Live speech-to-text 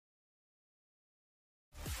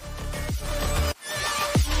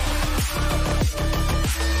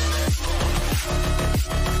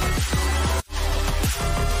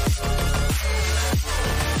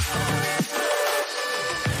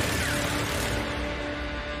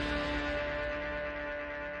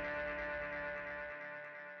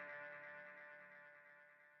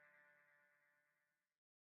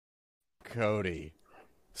Cody.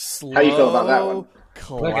 Slow How you feel about that one?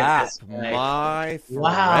 clap, my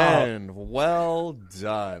friend. Wow. Well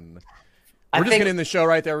done. We're just going to end the show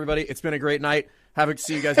right there, everybody. It's been a great night.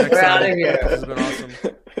 See you guys next We're time. outta here. This has been awesome.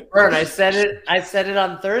 Vern, I said it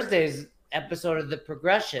on Thursday's episode of The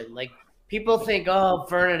Progression. Like, people think, oh,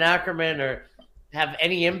 Vern and Ackerman have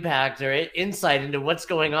any impact or insight into what's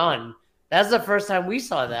going on. That's the first time we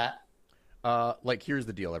saw that. Here's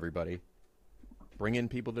the deal, everybody. Bring in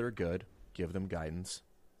people that are good. Give them guidance.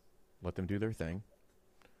 Let them do their thing.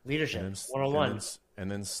 Leadership, and 101. And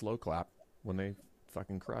then slow clap when they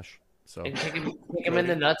fucking crush. So And kick them in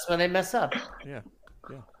the nuts when they mess up. Yeah,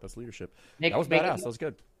 that's leadership. That was badass. That was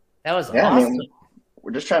good. That was Yeah, awesome. I mean,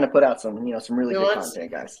 we're just trying to put out some really good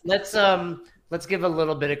content, guys. Let's give a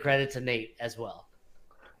little bit of credit to Nate as well.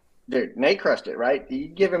 Dude, Nate crushed it, right? You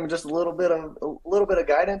give him just a little bit of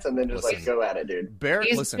guidance, and then just go at it, dude.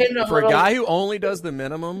 Listen, for a guy who only does the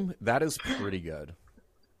minimum, that is pretty good.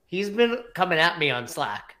 He's been coming at me on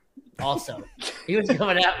Slack. Also, he was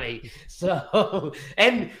coming at me. So,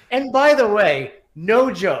 and by the way,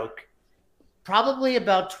 no joke. Probably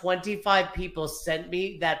about 25 people sent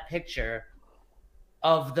me that picture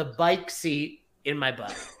of the bike seat in my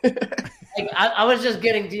butt. I was just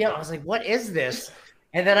getting DM. I was like, "What is this?"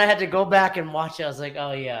 And then I had to go back and watch it. I was like,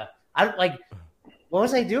 "Oh yeah." What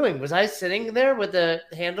was I doing? Was I sitting there with the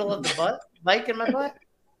handle of the bike in my butt?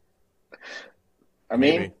 I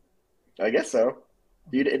mean, I guess so.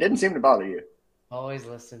 It didn't seem to bother you. Always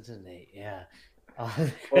listen to Nate. Yeah. Well,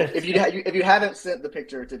 if you haven't sent the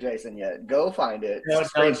picture to Jason yet, go find it,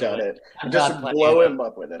 screenshot it, and just blow him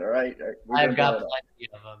up with it. All right. I've got plenty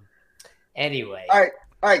of them. Anyway. All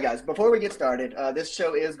right, guys. Before we get started, this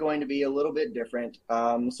show is going to be a little bit different.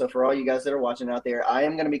 So for all you guys that are watching out there, I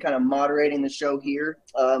am going to be kind of moderating the show here.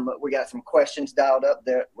 We got some questions dialed up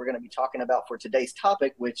that we're going to be talking about for today's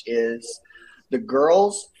topic, which is the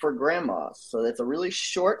Girls for Grandmas. So it's a really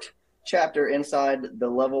short chapter inside the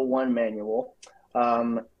Level 1 manual.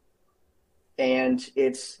 And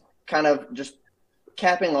it's kind of just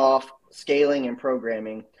capping off scaling and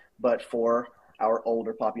programming, but for our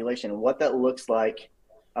older population. What that looks like,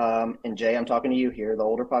 and Jay, I'm talking to you here, the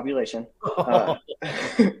older population.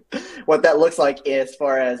 What that looks like as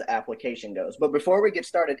far as application goes. But before we get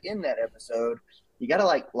started in that episode, you got to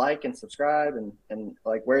like and subscribe and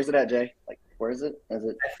where is it at, Jay? Where is it? I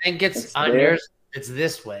think it's on yours. It's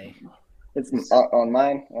this way. It's on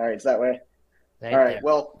mine. All right, it's that way. Right all right. there.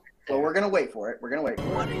 Well, we're gonna wait for it. What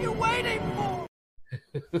are you waiting for?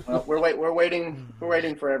 We're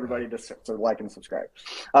waiting for everybody to like and subscribe.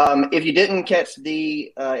 If you didn't catch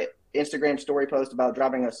the Instagram story post about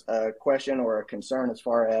dropping us a question or a concern as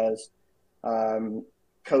far as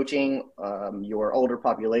coaching your older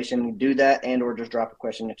population, do that or just drop a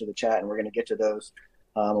question into the chat, and we're going to get to those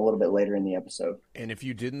a little bit later in the episode. And if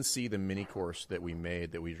you didn't see the mini course that we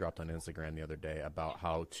made that we dropped on Instagram the other day about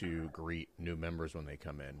how to greet new members when they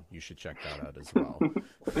come in, you should check that out as well.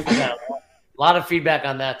 A lot of feedback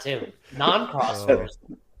on that too. Non-crossovers.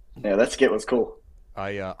 Yeah, that skit was cool.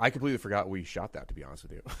 I completely forgot we shot that, to be honest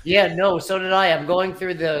with you. Yeah, no, so did I. I'm going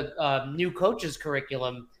through the new coaches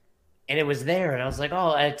curriculum, and it was there, and I was like,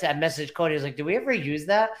 oh, I messaged Cody. I was like, do we ever use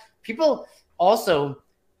that? People also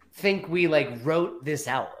think we wrote this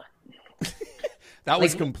out. That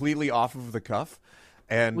was completely off of the cuff,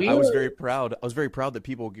 and I was very proud. I was very proud that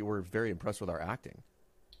people were very impressed with our acting.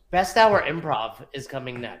 Best Hour Improv is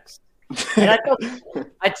coming next. And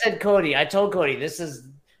I told Cody, I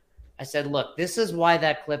said, look, this is why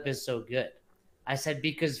that clip is so good. I said,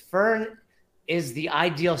 because Fern is the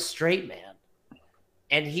ideal straight man.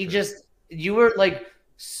 And you were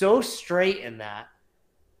so straight in that.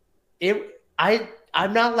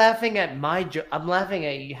 I'm not laughing at my joke. I'm laughing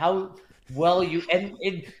at you, how well you, and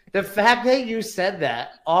the fact that you said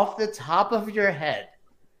that off the top of your head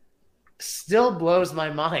still blows my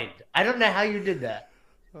mind. I don't know how you did that.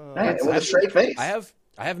 With a straight face. I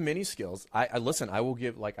have many skills. I listen. I will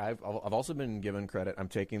give I've also been given credit. I'm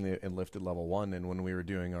taking the Enlifted Level 1, and when we were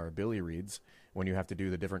doing our Billy reads, when you have to do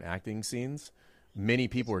the different acting scenes, many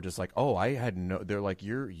people are just like, "Oh, I had no." They're like,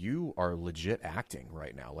 "You are legit acting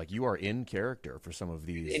right now. You are in character for some of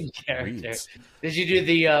these reads." Did you do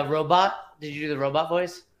the robot? Did you do the robot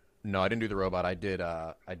voice? No, I didn't do the robot. I did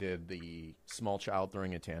the small child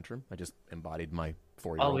throwing a tantrum. I just embodied my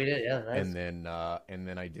 4-year-old. Oh, we did, yeah. Nice. And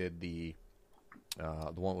then I did the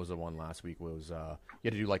one last week was you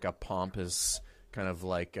had to do a pompous kind of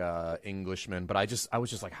Englishman, but I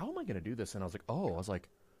was just like, how am I going to do this? And I was like,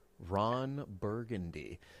 Ron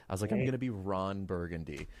Burgundy. I was like, I'm going to be Ron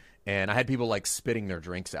Burgundy, and I had people spitting their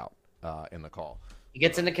drinks out in the call. He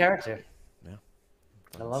gets into character. Yeah,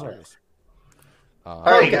 I love it. All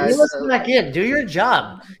right, Hey, guys. let's back in. Do your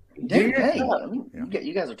job. Do your Hey, job. I mean,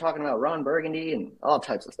 you guys are talking about Ron Burgundy and all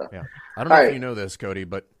types of stuff. Yeah. I don't know All if right. you know this, Cody,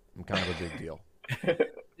 but I'm kind of a big deal.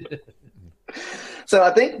 So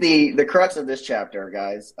I think the crux of this chapter,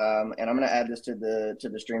 guys, and I'm going to add this to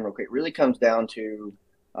the stream real quick, really comes down to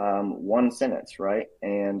one sentence, right?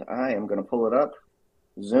 And I am going to pull it up,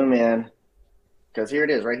 zoom in, because here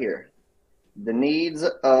it is right here. The needs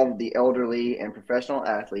of the elderly and professional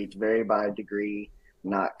athletes vary by degree,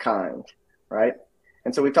 not kind, right?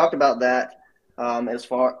 And so we talked about that as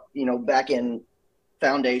far, back in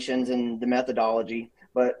foundations and the methodology.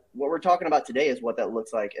 But what we're talking about today is what that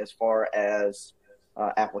looks like as far as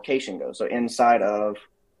application goes. So inside of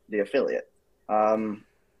the affiliate.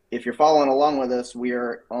 If you're following along with us, we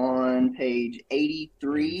are on page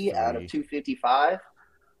 83 out of 255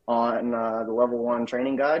 on the level 1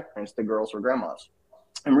 training guide, and it's the Girls for Grandmas.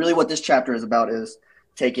 And really what this chapter is about is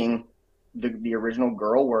taking the original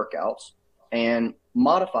girl workouts and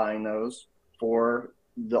modifying those for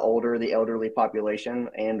the elderly population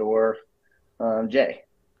and or Jay.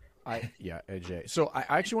 Jay. So I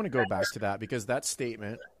actually want to go back to that because that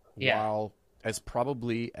statement, while as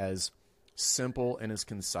probably as simple and as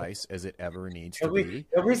concise as it ever needs to be.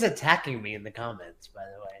 Nobody's attacking me in the comments, by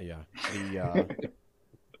the way. Yeah.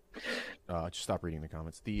 Just stop reading the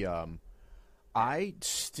comments. I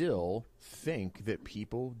still think that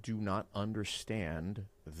people do not understand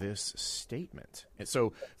this statement. And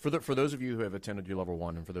so for those of you who have attended your level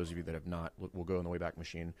 1 and for those of you that have not, we'll go in the Wayback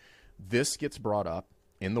Machine. This gets brought up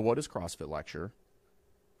in the What is CrossFit lecture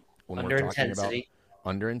when under we're talking intensity. about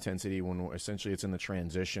under intensity, when essentially it's in the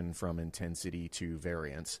transition from intensity to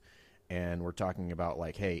variance. And we're talking about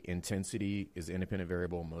like, hey, intensity is an independent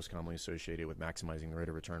variable most commonly associated with maximizing the rate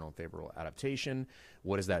of return on favorable adaptation.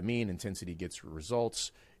 What does that mean? Intensity gets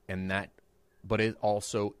results, but it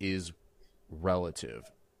also is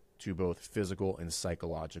relative to both physical and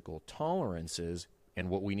psychological tolerances. And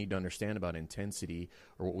what we need to understand about intensity,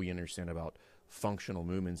 or what we understand about functional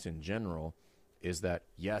movements in general, is that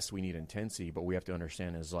yes, we need intensity, but we have to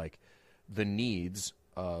understand is like the needs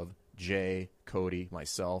of Jay, Cody,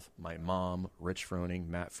 myself, my mom, Rich Froning,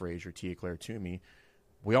 Matt Frazier, Tia Claire Toomey.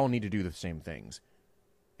 We all need to do the same things.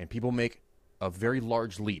 And people make a very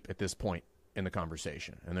large leap at this point in the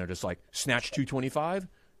conversation. And they're just like, snatch 225?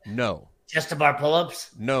 No. Chest bar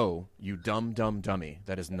pull-ups? No, you dumb dummy.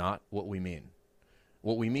 That is not what we mean.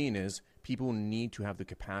 What we mean is people need to have the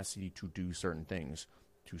capacity to do certain things,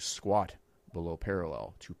 to squat below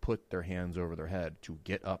parallel, to put their hands over their head, to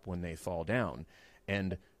get up when they fall down.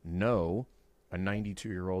 And no, a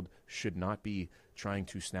 92-year-old should not be trying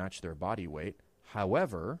to snatch their body weight.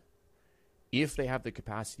 However, if they have the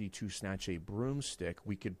capacity to snatch a broomstick,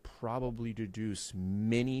 we could probably deduce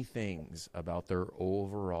many things about their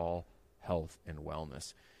overall health and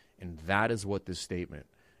wellness. And that is what this statement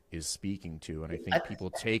is speaking to. And I think people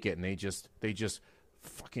take it and they just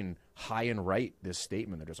fucking high and right this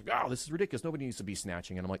statement. They're just like, oh, this is ridiculous. Nobody needs to be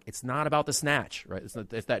snatching. And I'm like, it's not about the snatch, right?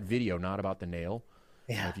 It's that video, not about the nail.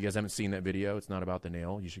 Yeah. If you guys haven't seen that video, it's not about the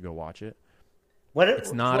nail. You should go watch it.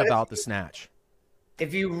 It's not about the snatch.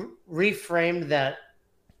 If you reframed that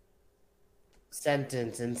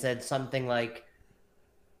sentence and said something like,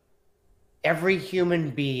 every human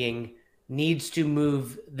being needs to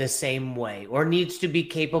move the same way or needs to be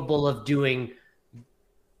capable of doing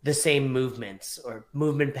the same movements or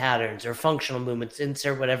movement patterns or functional movements,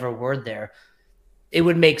 insert whatever word there, it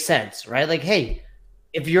would make sense, right? Like, hey,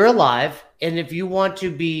 if you're alive and if you want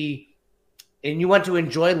to be, and you want to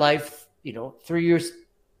enjoy life, through your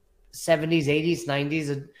 70s, 80s,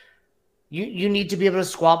 90s, you need to be able to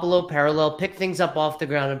squat below parallel, pick things up off the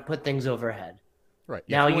ground and put things overhead. Right.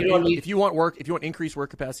 Now if you want increased work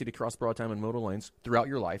capacity to cross broad time and modal lanes throughout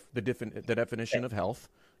your life, the definition of health,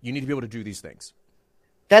 you need to be able to do these things.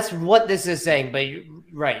 That's what this is saying, but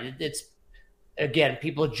right. It's, again,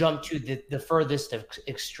 people jump to the furthest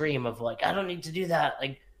extreme of like, I don't need to do that.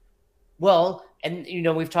 Like, well, and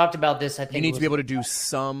we've talked about this. I think you need to be able to do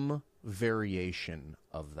some variation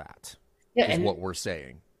of that. Yeah, is and what we're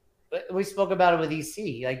saying. We spoke about it with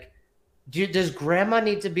EC. Like, does grandma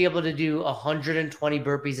need to be able to do 120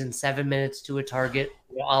 burpees in 7 minutes to a target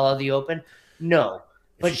all of the open? No,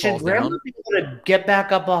 but should grandma be able to get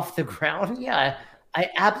back up off the ground? Yeah.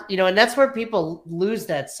 And that's where people lose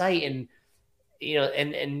that sight and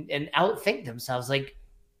and outthink themselves. Like,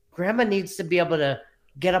 grandma needs to be able to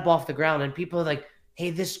get up off the ground, and people are like, hey,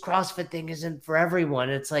 this CrossFit thing isn't for everyone.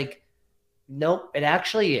 It's like, nope, it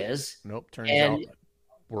actually is. Nope. Turns out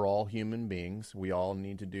we're all human beings. We all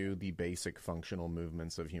need to do the basic functional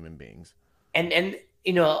movements of human beings. And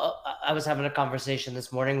I was having a conversation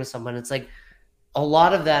this morning with someone. It's like, a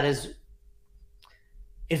lot of that is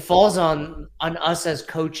it falls on us as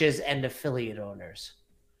coaches and affiliate owners.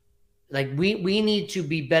 Like we need to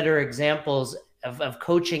be better examples of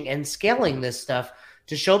coaching and scaling this stuff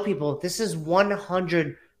to show people this is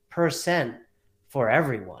 100% for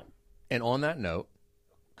everyone. And on that note,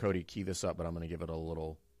 Cody, key this up, but I'm going to give it a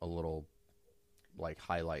little like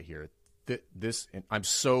highlight here. This, and I'm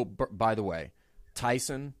so, by the way,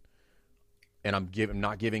 Tyson, and I'm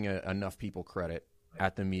not giving enough people credit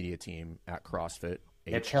at the media team at CrossFit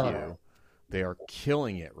HQ. They are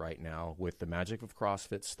killing it right now with the Magic of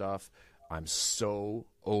CrossFit stuff. I'm so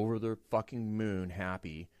over the fucking moon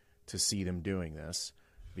happy to see them doing this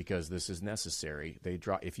because this is necessary.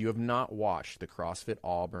 If you have not watched the CrossFit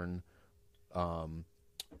Auburn CrossFit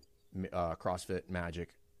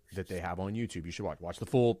Magic that they have on YouTube, you should watch the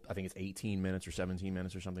full, I think it's 18 minutes or 17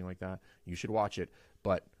 minutes or something like that. You should watch it.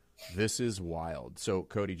 But this is wild. So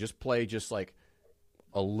Cody, just play like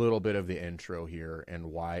a little bit of the intro here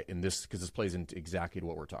and why, and this, because this plays into exactly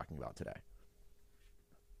what we're talking about today.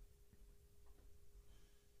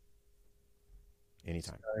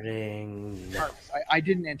 Anytime. I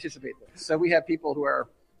didn't anticipate this. So we have people who are,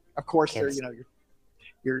 of course, they're,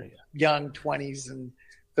 your young 20s and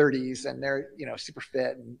 30s, and they're, super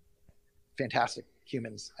fit and fantastic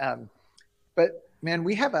humans. But man,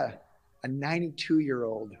 we have a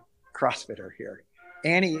 92-year-old CrossFitter here.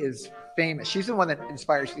 Annie is famous. She's the one that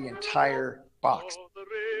inspires the entire box. The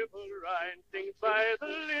river rising by the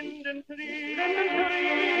linden tree,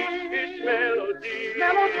 its melody,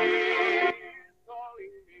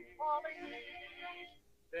 calling me.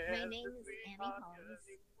 My name is Annie Holmes.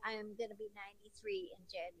 I am going to be 93 in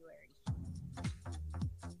January.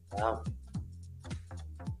 Wow.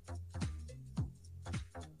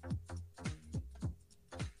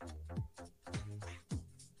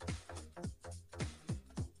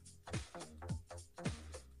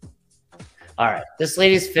 All right, this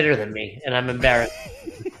lady's fitter than me, and I'm embarrassed.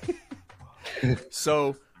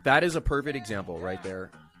 So that is a perfect example right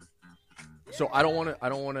there. So I don't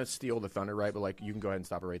want to steal the thunder, right? But like, you can go ahead and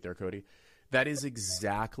stop it right there, Cody. That is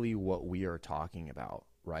exactly what we are talking about,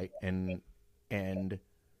 right? And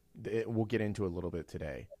we'll get into it a little bit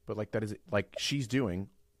today. But like, that is like, she's doing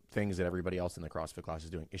things that everybody else in the CrossFit class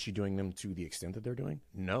is doing. Is she doing them to the extent that they're doing?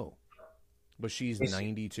 No. But she's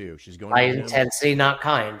 92. She's going by intensity, not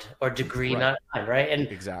kind, or degree, not kind, right? And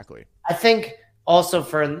exactly. I think also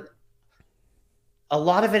for a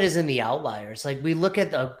lot of it is in the outliers. Like, we look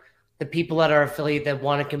at the people at our affiliate that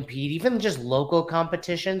want to compete, even just local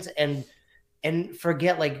competitions, and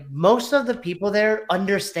forget, like, most of the people there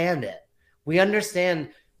understand it. We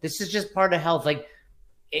understand this is just part of health. Like,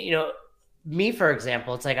 me, for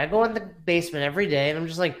example, it's like I go in the basement every day and I'm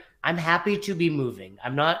just like, I'm happy to be moving.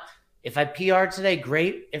 I'm not. If I PR today,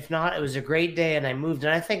 great. If not, it was a great day and I moved.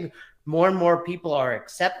 And I think more and more people are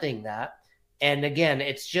accepting that. And again,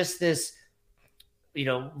 it's just this,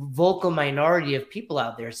 vocal minority of people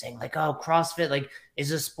out there saying like, oh, CrossFit like is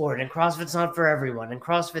a sport and CrossFit's not for everyone and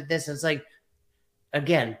CrossFit this. And it's like,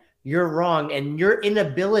 again, you're wrong. And your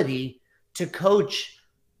inability to coach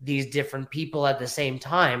these different people at the same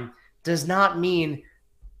time does not mean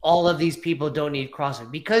all of these people don't need CrossFit.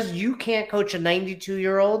 Because you can't coach a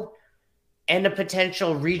 92-year-old and a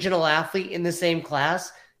potential regional athlete in the same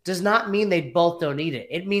class does not mean they both don't need it.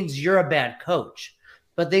 It means you're a bad coach,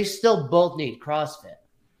 but they still both need CrossFit.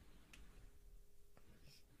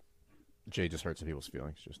 Jay just hurt some people's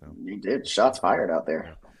feelings just now. You did. Shots fired out there.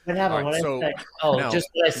 Yeah. What happened? Right, just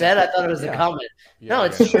what I said? I thought it was a comment. Yeah, no,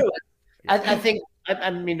 it's true. I think,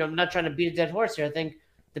 I'm not trying to beat a dead horse here. I think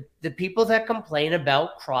the people that complain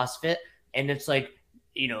about CrossFit and it's like,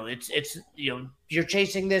 it's you're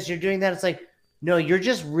chasing this, you're doing that. It's like, no, you're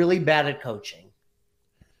just really bad at coaching.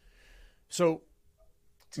 So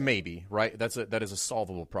maybe, right? That is a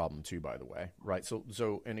solvable problem too, by the way, right?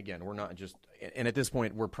 So, and again, we're not just, and at this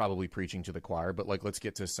point, we're probably preaching to the choir, but like, let's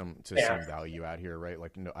get to some value out here, right?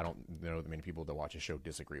 Like, no, I don't know that many people that watch a show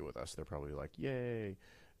disagree with us. They're probably like, yay,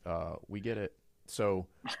 we get it. So,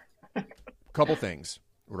 a couple things,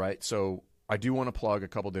 right? So, I do want to plug a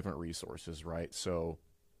couple different resources, right? So,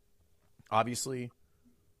 obviously,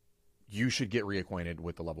 you should get reacquainted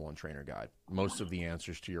with the Level 1 Trainer Guide. Most of the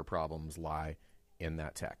answers to your problems lie in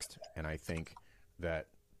that text. And I think that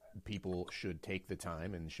people should take the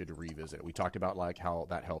time and should revisit it. We talked about like how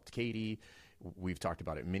that helped Katie. We've talked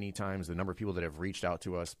about it many times. The number of people that have reached out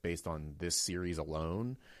to us based on this series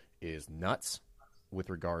alone is nuts with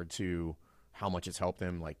regard to how much it's helped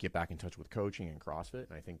them like get back in touch with coaching and CrossFit.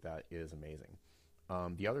 And I think that is amazing.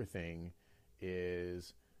 The other thing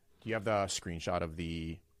is, do you have the screenshot of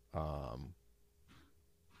the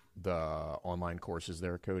the online courses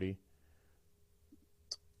there, Cody.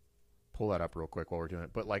 Pull that up real quick while we're doing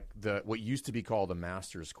it. But like what used to be called a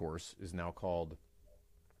master's course is now called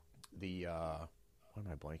the what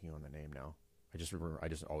am I blanking on the name now? I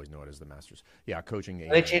just always know it as the master's. Yeah, coaching the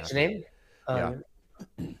They changed the name. Yeah,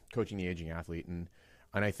 coaching the aging athlete, and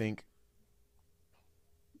I think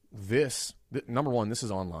number one, this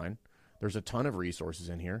is online. There's a ton of resources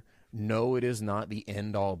in here. No, it is not the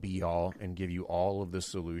end all be all and give you all of the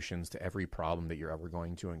solutions to every problem that you're ever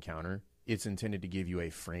going to encounter. It's intended to give you a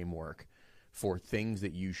framework for things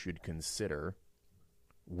that you should consider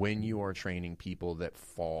when you are training people that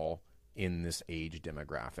fall in this age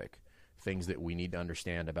demographic. Things that we need to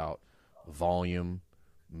understand about volume,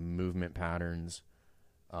 movement patterns,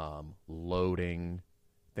 loading,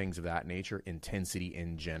 things of that nature, intensity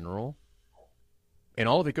in general. And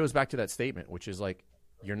all of it goes back to that statement, which is like,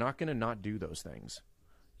 you're not going to not do those things.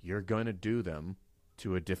 You're going to do them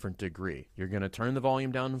to a different degree. You're going to turn the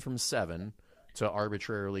volume down from 7 to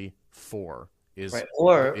arbitrarily 4 is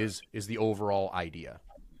the overall idea.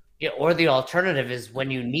 Yeah, or the alternative is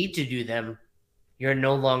when you need to do them, you're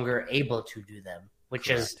no longer able to do them, which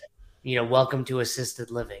Correct. Is, welcome to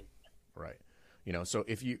assisted living. Right. So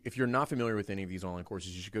if you're not familiar with any of these online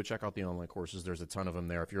courses, you should go check out the online courses. There's a ton of them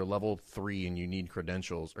there. If you're level 3 and you need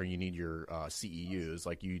credentials or you need your CEUs,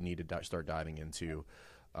 like you need to start diving into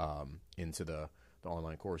the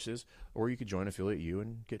online courses, or you could join Affiliate U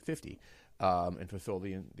and get 50 and fulfill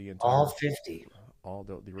the entire all 50, all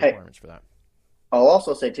the requirements for that. I'll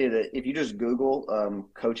also say too that if you just Google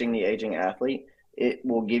coaching the aging athlete, it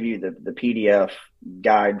will give you the PDF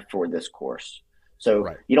guide for this course. So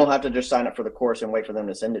right. You don't have to just sign up for the course and wait for them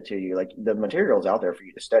to send it to you. Like the material's out there for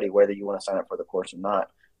you to study, whether you want to sign up for the course or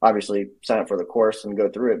not. Obviously, sign up for the course and go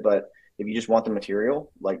through it. But if you just want the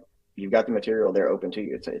material, like you've got the material there open to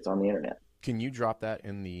you. It's on the internet. Can you drop that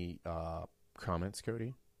in the comments,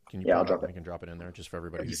 Cody? Can you? Yeah, I'll drop it. I can drop it in there just for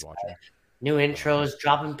everybody who's watching. New intros,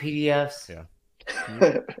 dropping PDFs. Yeah. Can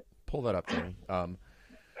you pull that up, Tony?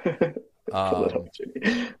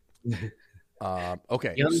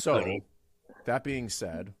 Okay, so that being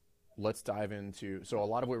said, let's dive into. So a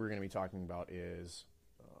lot of what we're going to be talking about is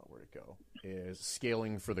where'd it go? Is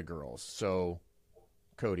scaling for the girls. So,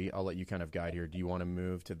 Cody, I'll let you kind of guide here. Do you want to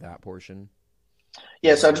move to that portion?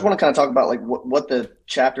 Yeah, so I just want to kind of talk about like what the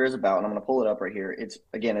chapter is about, and I'm going to pull it up right here. It's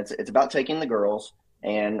about taking the girls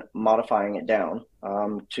and modifying it down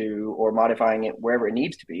or modifying it wherever it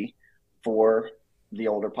needs to be for the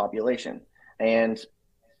older population. And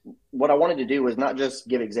what I wanted to do was not just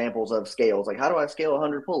give examples of scales, like how do I scale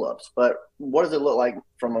 100 pull-ups, but what does it look like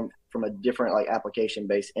from a different like application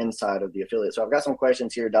base inside of the affiliate. So I've got some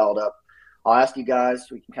questions here dialed up. I'll ask you guys,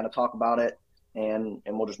 we can kind of talk about it, and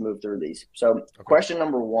we'll just move through these. So Question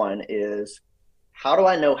number 1 is, how do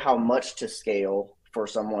I know how much to scale for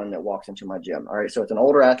someone that walks into my gym? All right, so it's an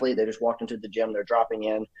older athlete. They just walked into the gym. They're dropping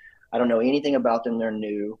in. I don't know anything about them. They're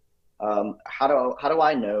new. How do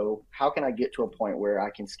I know? How can I get to a point where I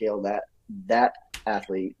can scale that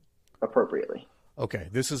athlete appropriately? Okay,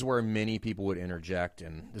 this is where many people would interject,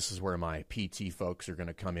 and this is where my PT folks are going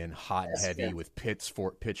to come in hot and heavy with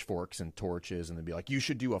pitchforks and torches, and they'll be like, you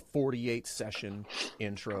should do a 48-session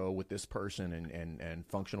intro with this person and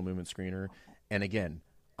functional movement screener. And again,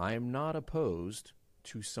 I am not opposed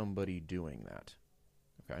to somebody doing that.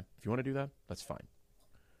 Okay, if you want to do that, that's fine.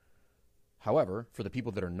 However, for the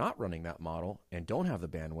people that are not running that model and don't have the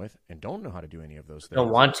bandwidth and don't know how to do any of those things, don't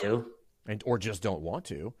want to, or just don't want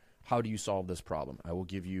to, how do you solve this problem? I will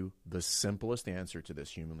give you the simplest answer to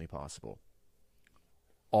this humanly possible.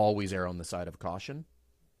 Always err on the side of caution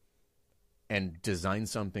and design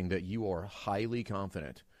something that you are highly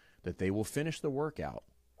confident that they will finish the workout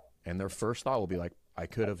and their first thought will be like, I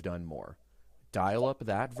could have done more. Dial up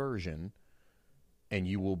that version and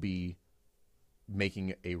you will be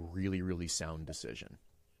making a really, really sound decision,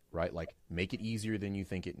 right? Like make it easier than you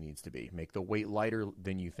think it needs to be. Make the weight lighter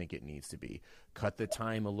than you think it needs to be. Cut the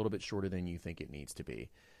time a little bit shorter than you think it needs to be.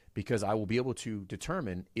 Because I will be able to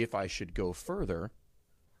determine if I should go further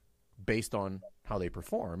based on how they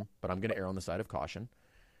perform, but I'm going to err on the side of caution.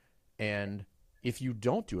 And if you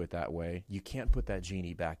don't do it that way, you can't put that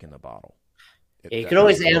genie back in the bottle. You can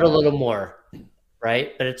always add a little more.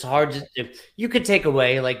 Right. But it's hard to, you could take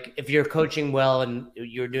away, like if you're coaching well and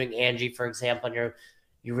you're doing Angie, for example, and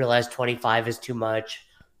you realize 25 is too much,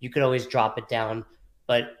 you could always drop it down.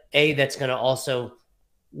 But that's going to also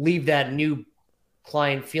leave that new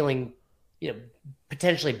client feeling,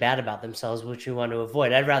 potentially bad about themselves, which we want to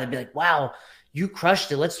avoid. I'd rather be like, wow, you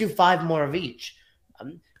crushed it. Let's do 5 more of each.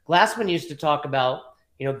 Glassman used to talk about,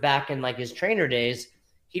 back in like his trainer days,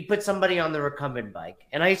 he'd put somebody on the recumbent bike,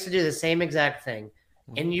 and I used to do the same exact thing.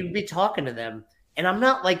 And you'd be talking to them, and I'm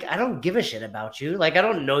not like, I don't give a shit about you. Like, I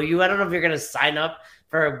don't know you. I don't know if you're gonna sign up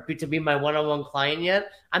to be my one-on-one client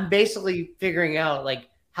yet. I'm basically figuring out like,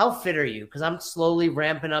 how fit are you? Because I'm slowly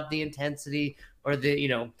ramping up the intensity or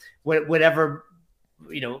the whatever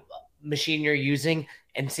machine you're using,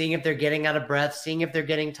 and seeing if they're getting out of breath, seeing if they're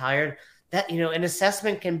getting tired. That an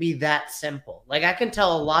assessment can be that simple. Like, I can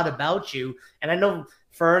tell a lot about you, and I know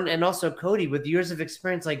Fern and also Cody with years of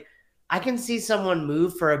experience. Like, I can see someone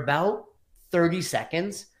move for about 30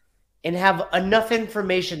 seconds and have enough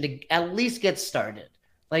information to at least get started.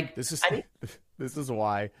 Like, this is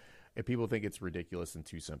why if people think it's ridiculous and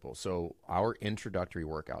too simple. So our introductory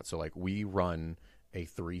workout, so like we run a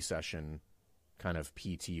 3-session kind of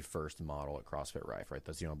PT first model at CrossFit Rife, right?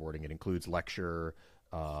 That's the onboarding. It includes lecture,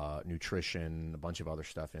 nutrition, a bunch of other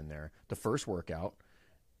stuff in there. The first workout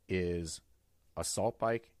is assault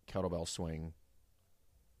bike, kettlebell swing,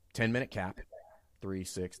 10-minute cap, 3,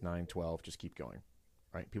 6, 9, 12, just keep going,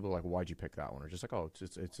 right? People are like, why'd you pick that one? Or just like, oh,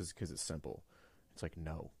 it's just because it's simple. It's like,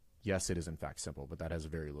 no. Yes, it is in fact simple, but that has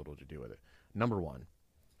very little to do with it. Number one,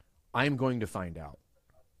 I'm going to find out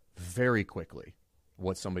very quickly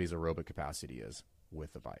what somebody's aerobic capacity is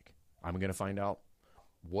with the bike. I'm going to find out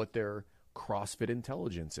what their CrossFit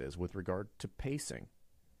intelligence is with regard to pacing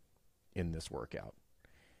in this workout.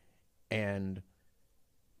 And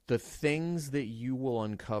the things that you will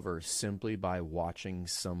uncover simply by watching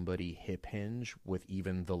somebody hip hinge with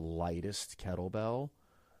even the lightest kettlebell,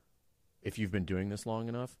 if you've been doing this long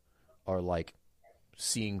enough, are like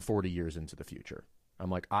seeing 40 years into the future. I'm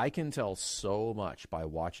like, I can tell so much by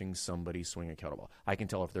watching somebody swing a kettlebell. I can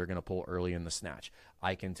tell if they're going to pull early in the snatch.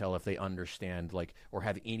 I can tell if they understand like or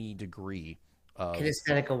have any degree of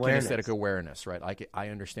kinesthetic awareness, right? I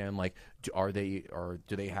understand like do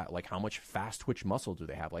they have like how much fast twitch muscle do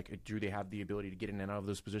they have? Like do they have the ability to get in and out of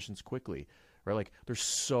those positions quickly? Right? Like there's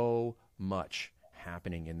so much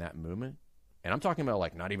happening in that movement. And I'm talking about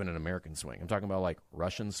like not even an American swing. I'm talking about like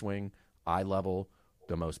Russian swing, eye level,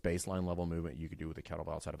 the most baseline level movement you could do with a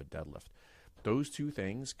kettlebell outside of a deadlift. Those two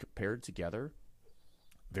things compared together,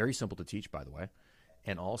 very simple to teach, by the way,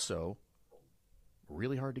 and also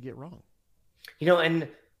really hard to get wrong. And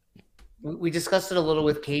we discussed it a little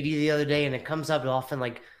with Katie the other day, and it comes up often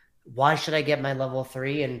like, why should I get my level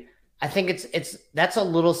 3? And I think that's a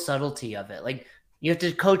little subtlety of it. Like you have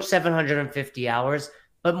to coach 750 hours,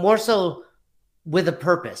 but more so with a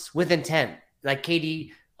purpose, with intent. Like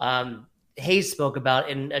Katie Hayes spoke about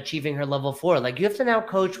in achieving her level 4. Like you have to now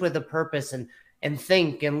coach with a purpose and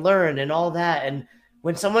think and learn and all that. And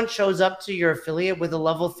when someone shows up to your affiliate with a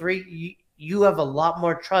level 3, you have a lot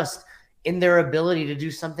more trust in their ability to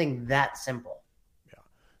do something that simple. Yeah.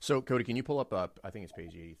 So Cody, can you pull up I think it's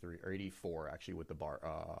page 83 or 84 actually with the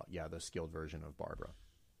the skilled version of Barbara.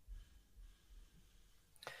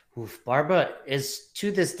 Oof, Barbara is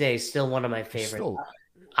to this day still one of my favorites.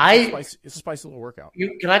 It's a spicy little workout.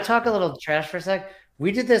 Can I talk a little trash for a sec?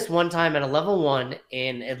 We did this one time at a level 1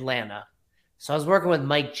 in Atlanta. So I was working with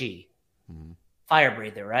Mike G, fire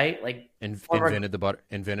breather, right? Like invented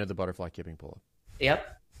the butterfly kipping pull-up. Yep.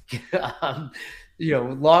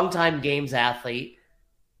 Longtime games athlete,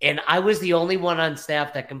 and I was the only one on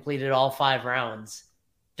staff that completed all 5 rounds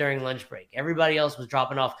during lunch break. Everybody else was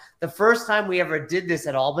dropping off. The first time we ever did this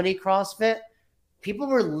at Albany CrossFit, people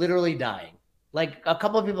were literally dying. Like a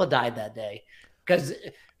couple of people died that day because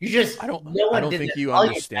you just I don't think you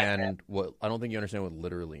understand what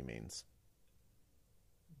literally means.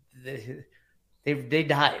 They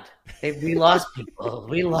died. We lost people.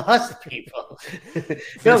 We lost people.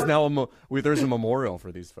 There's there's a memorial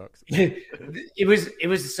for these folks. It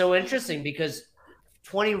was so interesting because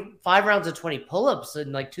 25 rounds of 20 pull-ups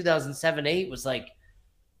in like 2007-8 was like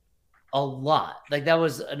a lot. Like that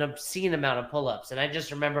was an obscene amount of pull-ups, and I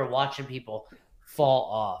just remember watching people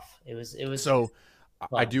fall off. It was so.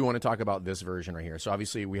 I do want to talk about this version right here. So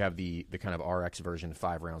obviously we have the kind of RX version,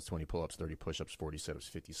 5 rounds, 20 pull-ups, 30 push-ups, 40 sit-ups,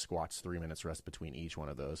 50 squats, 3 minutes rest between each one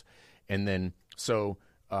of those. And then,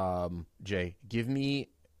 Jay, give me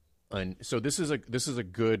so this is a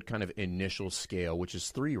good kind of initial scale, which is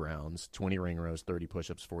 3 rounds, 20 ring rows, 30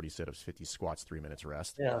 push-ups, 40 sit-ups, 50 squats, 3 minutes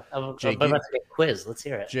rest. Yeah. I'm about to get a quiz. Let's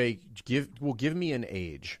hear it. Jay, give me an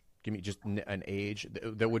age. Give me just an age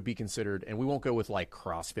that would be considered, and we won't go with like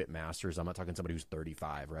CrossFit Masters. I'm not talking somebody who's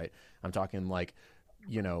 35, right? I'm talking like,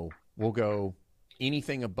 we'll go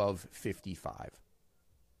anything above 55.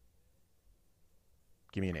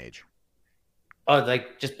 Give me an age. Oh,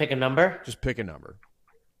 like just pick a number? Just pick a number.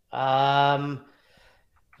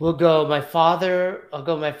 We'll go my father. I'll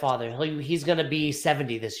go my father. He's going to be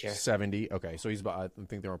 70 this year. 70. Okay, so he's about. I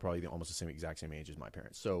think they were probably almost the exact same age as my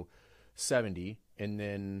parents. So 70, and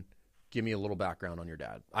then give me a little background on your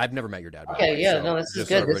dad. I've never met your dad. Okay, way, yeah, so no, this is just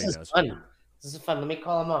good. So This is knows. fun. This is fun. Let me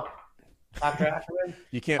call him up. Dr. Ackerman.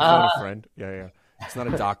 You can't phone a friend. Yeah. It's not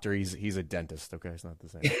a doctor. He's a dentist. Okay, it's not the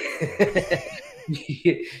same.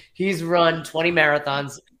 He's run 20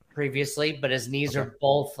 marathons previously, but his knees are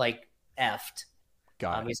both like effed.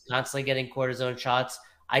 Got it. He's constantly getting cortisone shots.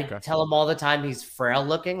 I tell him all the time he's frail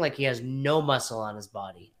looking, like he has no muscle on his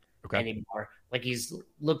body anymore. Like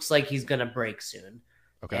looks like he's gonna break soon.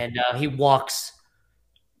 Okay. And he walks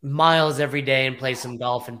miles every day and plays some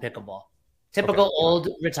golf and pickleball. Typical old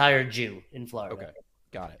retired Jew in Florida. Okay,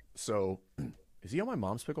 got it. So, is he on my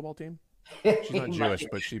mom's pickleball team? She's not Jewish,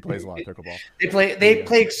 but she plays a lot of pickleball. They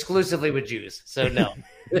play exclusively with Jews, so no.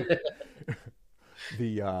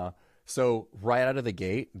 So right out of the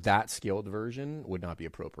gate, that skilled version would not be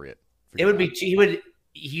appropriate. It would be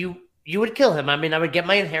you would kill him. I mean, I would get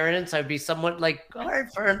my inheritance. I'd be somewhat like, all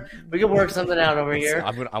right, Fern, we can work something out over here.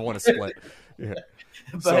 I want to split. Yeah.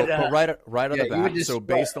 but right out of the bat. So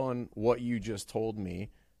based on what you just told me,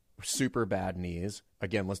 super bad knees.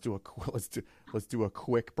 Again, let's do a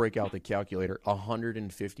quick break out the calculator.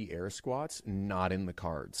 150 air squats, not in the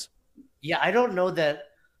cards. Yeah, I don't know that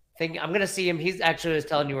thing. I'm gonna see him. He's actually, I was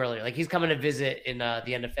telling you earlier, like he's coming to visit in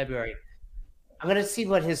the end of February. I'm gonna see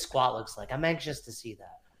what his squat looks like. I'm anxious to see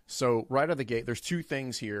that. So right out of the gate, there's two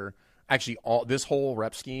things here. Actually, this whole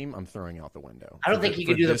rep scheme, I'm throwing out the window. I don't think he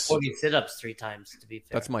could do the 40 sit-ups 3 times, to be fair.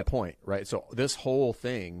 That's my point, right? So this whole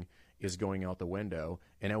thing is going out the window,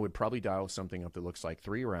 and I would probably dial something up that looks like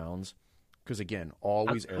 3 rounds, because again,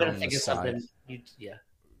 always err on the side.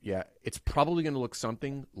 Yeah, it's probably going to look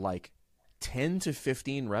something like 10 to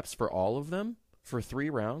 15 reps for all of them for 3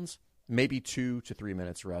 rounds, maybe 2 to 3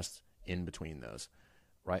 minutes rest in between those.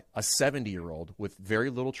 Right, a 70-year-old with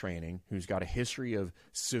very little training, who's got a history of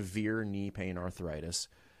severe knee pain, arthritis,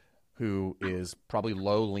 who is probably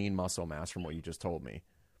low lean muscle mass from what you just told me.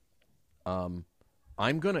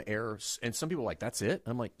 I'm gonna err, and some people are like, that's it.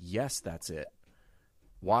 I'm like, yes, that's it.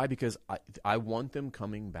 Why? Because I want them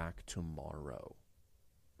coming back tomorrow,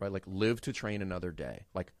 right? Like, live to train another day.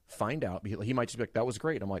 Like, find out. He might just be like, that was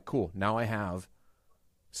great. I'm like, cool. Now I have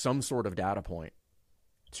some sort of data point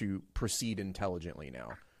to proceed intelligently now.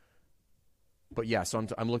 But yeah, so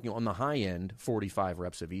I'm looking on the high end, 45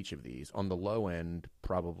 reps of each of these. On the low end,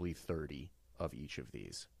 probably 30 of each of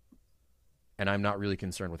these. And I'm not really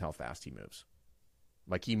concerned with how fast he moves.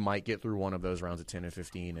 Like, he might get through one of those rounds at 10 and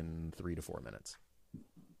 15 in 3 to 4 minutes.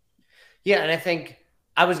 Yeah, and I think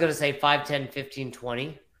I was going to say 5, 10, 15,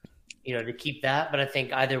 20, to keep that. But I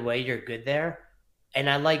think either way, you're good there. And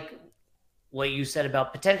I like what you said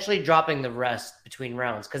about potentially dropping the rest between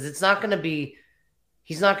rounds, because he's not going to be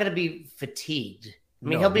fatigued. I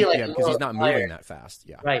mean, he'll be like, because he's not moving that fast.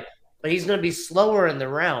 Yeah. Right. But he's going to be slower in the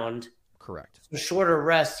round. Correct. So shorter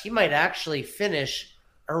rest. He might actually finish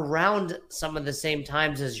around some of the same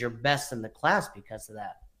times as your best in the class because of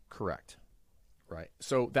that. Correct. Right.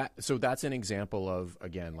 So that's an example of,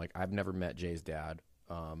 again, like, I've never met Jay's dad.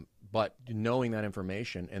 But knowing that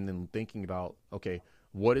information and then thinking about, okay,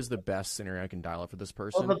 what is the best scenario I can dial up for this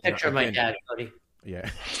person? Well, the picture of my dad, Cody. Yeah.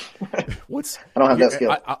 I don't have that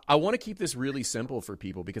skill. I want to keep this really simple for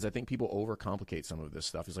people, because I think people overcomplicate some of this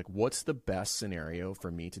stuff. It's like, what's the best scenario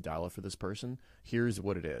for me to dial up for this person? Here's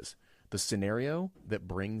what it is. The scenario that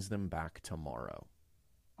brings them back tomorrow.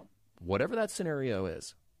 Whatever that scenario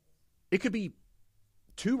is. It could be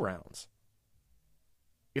 2 rounds.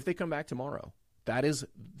 If they come back tomorrow. That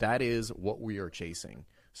is what we are chasing.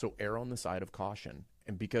 So err on the side of caution.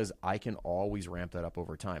 And because I can always ramp that up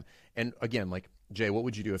over time. And again, like, Jay, what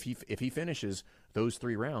would you do if he finishes those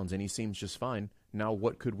 3 rounds and he seems just fine? Now,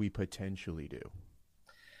 what could we potentially do?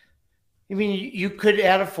 I mean, you could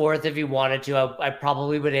add a 4th if you wanted to. I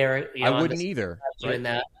probably would err. I wouldn't either. Doing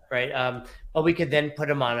that, right? But we could then put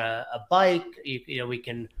him on a bike. We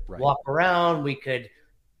can walk around. We could,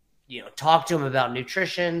 talk to him about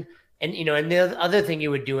nutrition. And, and the other thing you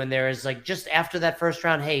would do in there is, like, just after that first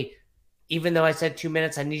round, hey, even though I said 2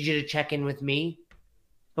 minutes, I need you to check in with me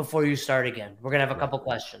before you start again. We're going to have a couple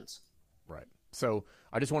questions. Right. So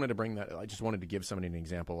I just wanted to bring that. I just wanted to give somebody an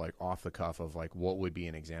example, like, off the cuff of, like, what would be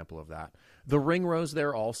an example of that. The ring rows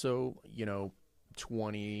there also,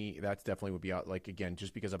 20, that's definitely would be out. Like, again,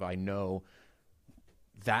 just because I know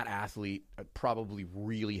that athlete probably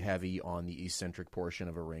really heavy on the eccentric portion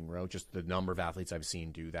of a ring row. Just the number of athletes I've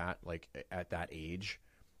seen do that, like, at that age,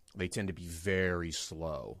 they tend to be very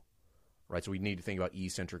slow. Right, so we need to think about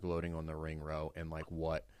eccentric loading on the ring row and, like,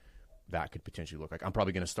 what that could potentially look like. I'm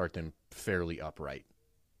probably going to start them fairly upright.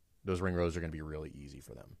 Those ring rows are going to be really easy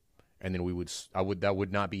for them. And then that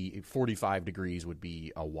would not be 45 degrees would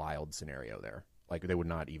be a wild scenario there. Like they would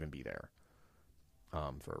not even be there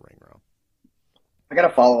for a ring row. I got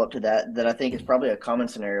a follow up to that I think is probably a common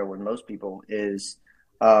scenario with most people is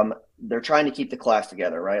they're trying to keep the class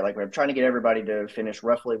together, right? Like we're trying to get everybody to finish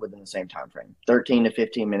roughly within the same time frame, 13 to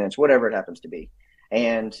 15 minutes, whatever it happens to be.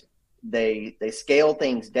 And they scale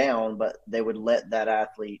things down, but they would let that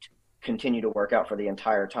athlete continue to work out for the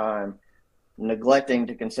entire time, neglecting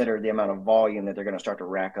to consider the amount of volume that they're going to start to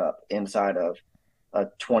rack up inside of a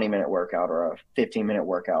 20-minute workout or a 15-minute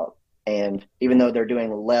workout. And even though they're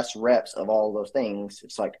doing less reps of all of those things,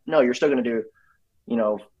 it's like, no, you're still going to do,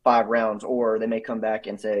 5 rounds, or they may come back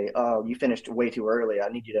and say, oh, you finished way too early. I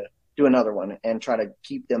need you to do another one, and try to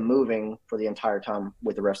keep them moving for the entire time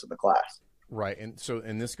with the rest of the class. Right.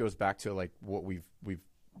 And this goes back to like what we've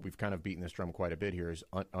kind of beaten this drum quite a bit here is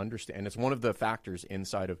understand. And it's one of the factors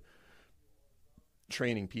inside of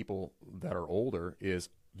training people that are older is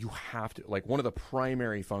you have to, like, one of the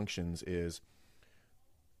primary functions is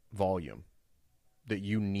volume that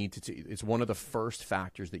you need to it's one of the first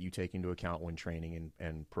factors that you take into account when training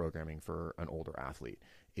and programming for an older athlete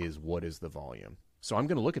is what is the volume. So I'm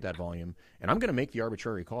going to look at that volume and I'm going to make the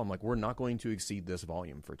arbitrary call. I'm like, we're not going to exceed this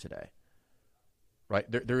volume for today. Right?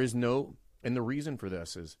 There is no, and the reason for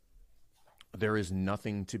this is there is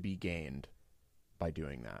nothing to be gained by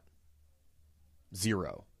doing that.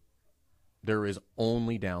 Zero. There is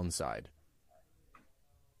only downside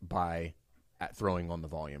by throwing on the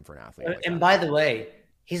volume for an athlete. And by the way,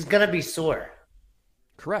 he's going to be sore.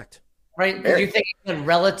 Correct. Right? Because you think in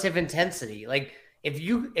relative intensity. Like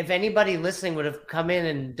if anybody listening would have come in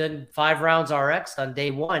and done 5 rounds RX on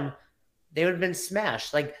day 1, they would have been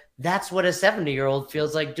smashed. Like that's what a 70-year-old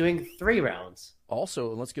feels like doing 3 rounds.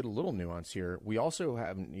 Also, let's get a little nuance here. We also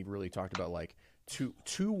haven't even really talked about like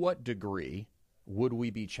to what degree would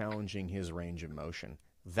we be challenging his range of motion?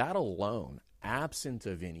 That alone, absent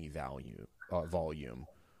of any volume,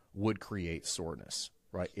 would create soreness,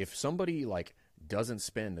 right? If somebody like doesn't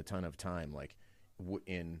spend a ton of time like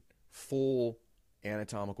in full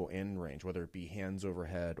anatomical end range, whether it be hands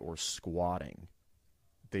overhead or squatting,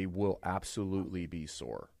 they will absolutely be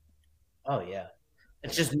sore. Oh yeah,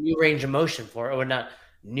 it's just new range of motion for it, or not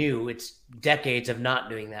new. It's decades of not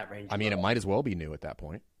doing that range. I mean, it might as well be new at that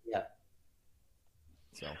point. Yeah.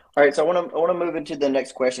 So. All right, so I want to move into the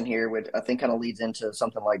next question here, which I think kind of leads into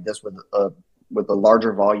something like this with a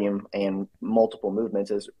larger volume and multiple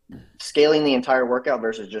movements is scaling the entire workout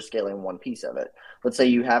versus just scaling one piece of it. Let's say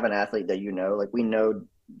you have an athlete that like we know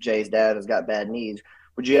Jay's dad has got bad knees.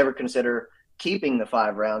 Would you ever consider keeping the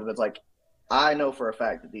 5 rounds? But it's like, I know for a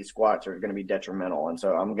fact that these squats are going to be detrimental, and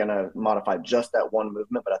so I'm going to modify just that one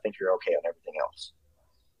movement, but I think you're okay on everything else.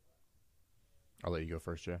 I'll let you go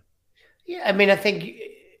first, Jay. Yeah, I mean, I think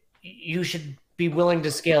you should be willing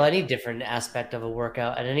to scale any different aspect of a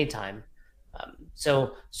workout at any time.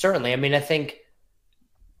 So certainly, I mean, I think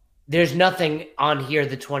there's nothing on here,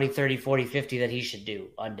 the 20, 30, 40, 50 that he should do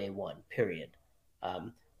on day 1, period.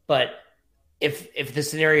 But if the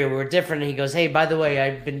scenario were different and he goes, hey, by the way,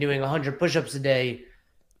 I've been doing 100 push-ups a day,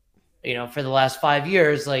 for the last 5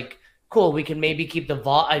 years, like, cool, we can maybe keep the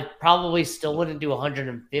I probably still wouldn't do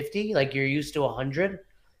 150, like you're used to 100.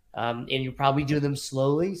 And you probably do them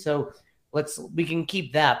slowly. So we can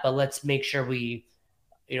keep that, but let's make sure we,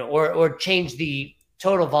 or change the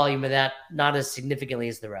total volume of that not as significantly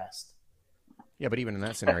as the rest. Yeah, but even in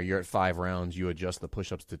that scenario, you're at 5 rounds, you adjust the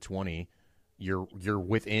push-ups to 20, you're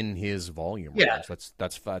within his volume range. Yeah.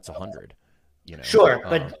 That's 100. Sure,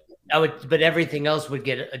 but everything else would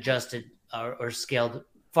get adjusted or scaled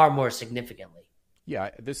far more significantly.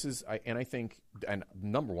 Yeah, I think, and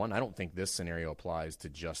number one, I don't think this scenario applies to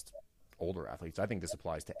just older athletes. I think this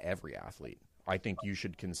applies to every athlete. I think you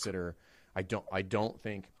should consider, I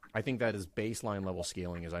think that is baseline level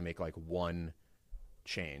scaling is I make like one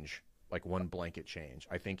change, like one blanket change.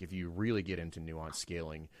 I think if you really get into nuanced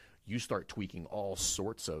scaling, you start tweaking all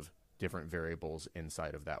sorts of different variables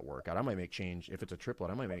inside of that workout. I might make change, if it's a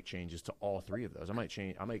triplet, I might make changes to all 3 of those. I might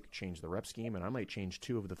change the rep scheme, and I might change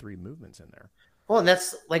 2 of the 3 movements in there. Well, and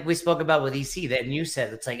that's like we spoke about with EC that you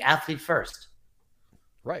said, it's like athlete first.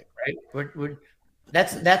 Right.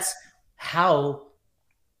 That's how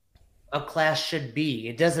a class should be.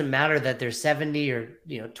 It doesn't matter that they're 70 or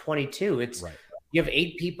 22. It's right. You have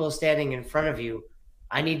 8 people standing in front of you.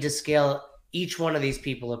 I need to scale each one of these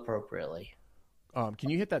people appropriately. Can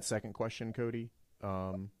you hit that second question, Cody,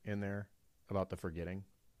 in there about the forgetting?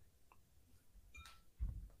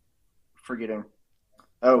 Forgetting.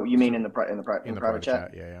 Oh, you mean in the private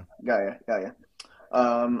chat? Yeah. Got ya.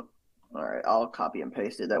 All right, I'll copy and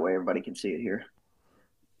paste it. That way everybody can see it here.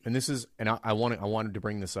 And I wanted to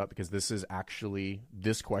bring this up because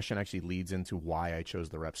this question actually leads into why I chose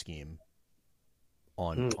the rep scheme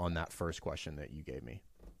on that first question that you gave me.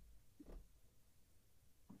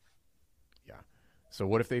 Yeah. So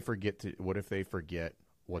what if they forget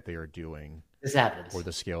what they are doing? This happens. Or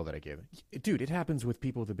the scale that I gave. Dude, it happens with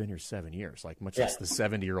people that have been here 7 years, like much less the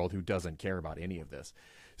 70-year-old who doesn't care about any of this.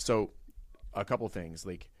 So a couple things,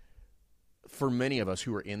 like for many of us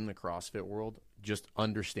who are in the CrossFit world, just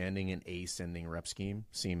understanding an ascending rep scheme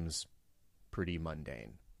seems pretty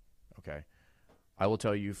mundane. Okay. I will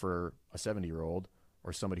tell you, for a 70-year-old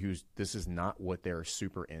or somebody this is not what they're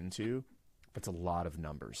super into, that's a lot of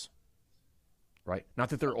numbers, right? Not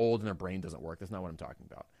that they're old and their brain doesn't work. That's not what I'm talking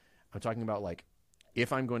about. I'm talking about, like,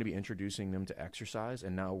 if I'm going to be introducing them to exercise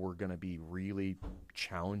and now we're going to be really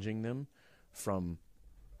challenging them from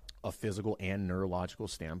a physical and neurological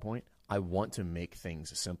standpoint, I want to make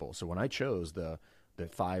things simple. So when I chose the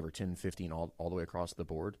 5 or 10, 15 all the way across the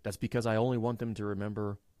board, that's because I only want them to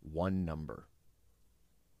remember one number.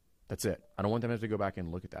 That's it. I don't want them to have to go back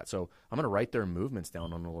and look at that. So I'm going to write their movements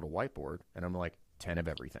down on a little whiteboard, and I'm like, 10 of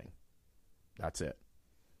everything. That's it.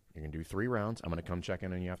 You're going to do 3 rounds. I'm going to come check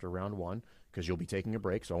in on you after round 1 because you'll be taking a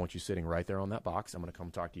break. So I want you sitting right there on that box. I'm going to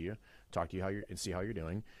come talk to you and see how you're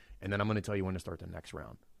doing. And then I'm going to tell you when to start the next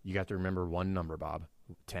round. You got to remember one number, Bob,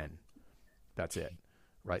 10. That's it.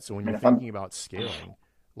 Right. So when you're thinking about scaling,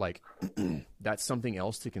 like that's something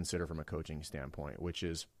else to consider from a coaching standpoint, which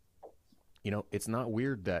is, it's not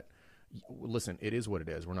weird that, listen, it is what it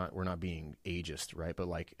is. We're not being ageist, right? But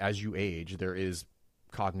like, as you age, there is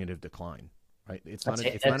cognitive decline. Right? It's not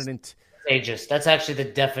ageist. That's actually the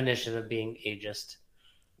definition of being ageist.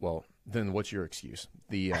 Well, then what's your excuse?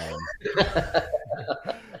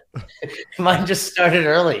 Mine just started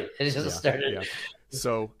early. It just started. Yeah.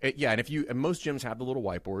 So and most gyms have the little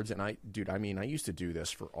whiteboards, and I used to do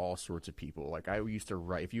this for all sorts of people. Like I used to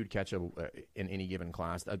write, if you'd catch in any given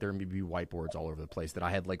class, there would be whiteboards all over the place that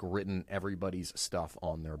I had like written everybody's stuff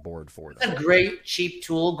on their board for them. It's a great cheap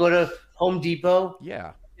tool. Go to Home Depot.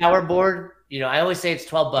 Yeah. Power board. I always say it's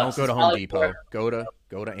 $12. Don't go to Home Depot. Go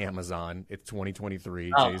to Amazon. It's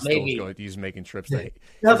 2023. He's making trips.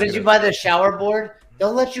 No, because you buy the shower board,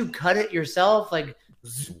 they'll let you cut it yourself. Like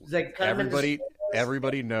cut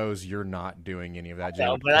everybody knows you're not doing any of that.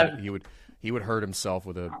 No, but he would hurt himself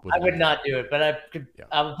with a. I would not do it, but I could. Yeah.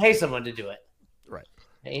 I would pay someone to do it. Right.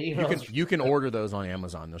 You can order those on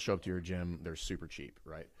Amazon. They'll show up to your gym. They're super cheap,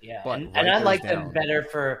 right? Yeah, but and I like them better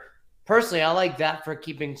for. Personally, I like that for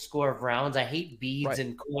keeping score of rounds. I hate beads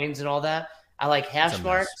and coins and all that. I like hash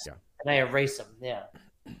marks, and I erase them. Yeah.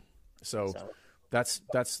 So that's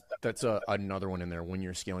another one in there when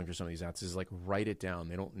you're scaling for some of these apps is like write it down.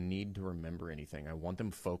 They don't need to remember anything. I want them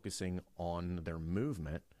focusing on their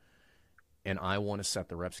movement, and I want to set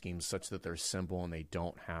the rep schemes such that they're simple and they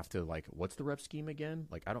don't have to like, what's the rep scheme again?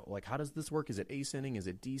 Like how does this work? Is it ascending? Is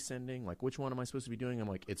it descending? Like which one am I supposed to be doing? I'm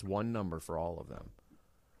like, it's one number for all of them.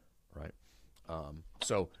 Right.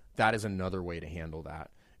 So that is another way to handle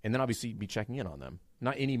that. And then obviously be checking in on them.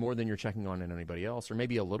 Not any more than you're checking on anybody else, or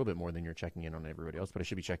maybe a little bit more than you're checking in on everybody else, but I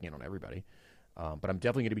should be checking in on everybody. But I'm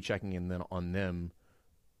definitely going to be checking in then on them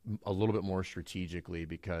a little bit more strategically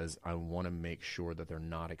because I want to make sure that they're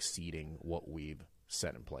not exceeding what we've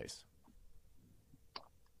set in place.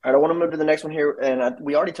 All right, I want to move to the next one here, and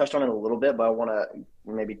we already touched on it a little bit, but I want to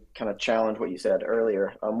maybe kind of challenge what you said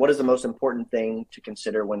earlier. What is the most important thing to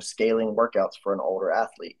consider when scaling workouts for an older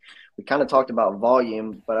athlete? We kind of talked about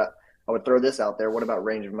volume, but I would throw this out there. What about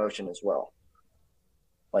range of motion as well?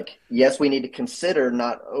 Like, yes, we need to consider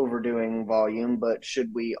not overdoing volume, but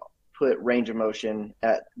should we put range of motion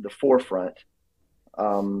at the forefront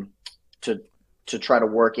to try to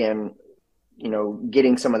work in,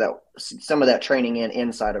 getting some of that training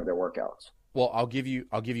inside of their workouts? Well, I'll give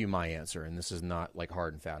you my answer, and this is not like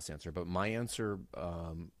hard and fast answer, but my answer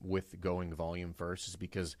with going volume first is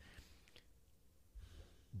because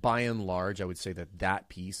by and large, I would say that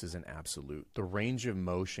piece is an absolute. The range of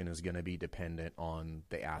motion is going to be dependent on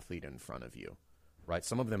the athlete in front of you, right?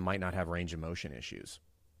 Some of them might not have range of motion issues.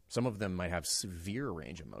 Some of them might have severe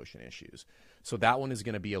range of motion issues. So that one is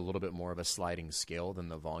going to be a little bit more of a sliding scale than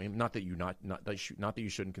the volume. Not that you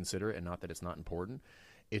shouldn't consider it, and not that it's not important.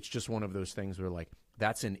 It's just one of those things where like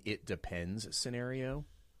that's an it depends scenario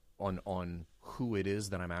on who it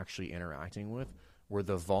is that I'm actually interacting with, where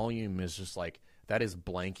the volume is just like that is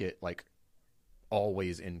blanket, like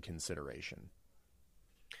always in consideration.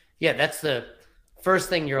 Yeah, that's the first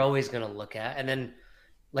thing you're always going to look at, and then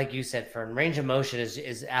like you said, Fern, range of motion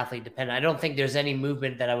is athlete dependent. I don't think there's any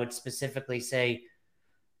movement that I would specifically say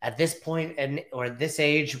at this point or this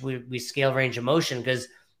age we scale range of motion, because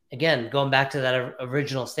again, going back to that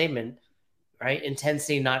original statement, right?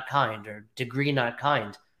 Intensity not kind, or degree not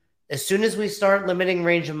kind. As soon as we start limiting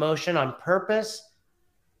range of motion on purpose,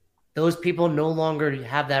 those people no longer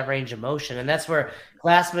have that range of motion. And that's where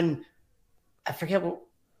Glassman, I think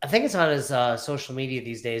it's on his social media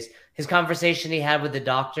these days, his conversation he had with the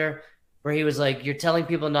doctor, where he was like, you're telling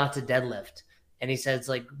people not to deadlift. And he says,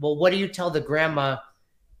 like, well, what do you tell the grandma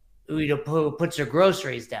who puts her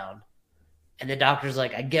groceries down? And the doctor's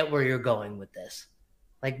like, I get where you're going with this.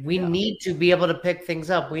 Like, we need to be able to pick things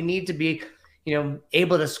up. We need to be,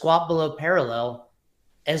 able to squat below parallel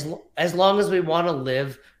as long as we want to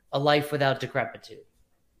live a life without decrepitude.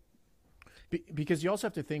 Because you also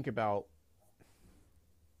have to think about,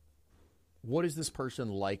 what is this person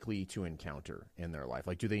likely to encounter in their life?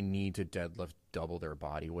 Like, do they need to deadlift double their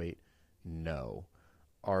body weight? No.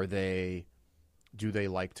 Do they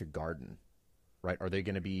like to garden? Right? Are they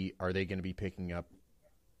going to be picking up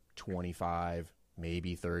 25,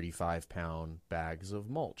 maybe 35 pound bags of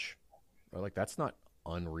mulch? Or like, that's not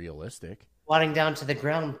unrealistic. Squatting down to the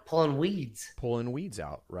ground, pulling weeds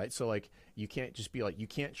out, right? So like, you can't just be like, you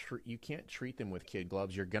can't treat them with kid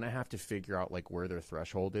gloves. You're gonna have to figure out like where their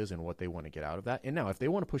threshold is and what they want to get out of that. And now, if they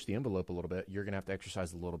want to push the envelope a little bit, you're gonna have to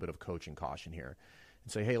exercise a little bit of coaching caution here,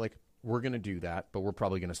 and say, hey, like, we're gonna do that, but we're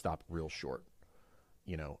probably gonna stop real short,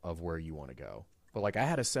 of where you want to go. But like, I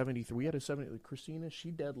had a 73. We had a 70. Christina,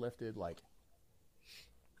 she deadlifted like,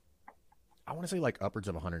 I want to say like upwards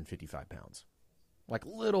of 155 pounds. Like,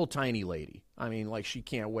 little tiny lady. I mean, like, she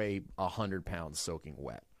can't weigh 100 pounds soaking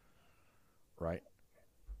wet. Right?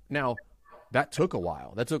 Now, that took a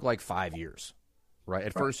while. That took like 5 years. Right?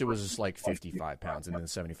 At first, it was just like 55 pounds and then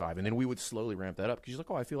 75. And then we would slowly ramp that up. Because she's like,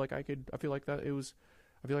 oh, I feel like I could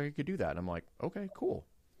do that. And I'm like, okay, cool.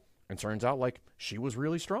 And turns out, like, she was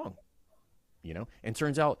really strong. And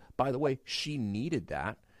turns out, by the way, she needed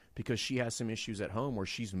that because she has some issues at home where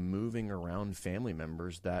she's moving around family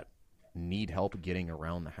members that need help getting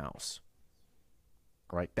around the house.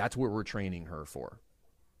 Right? That's what we're training her for.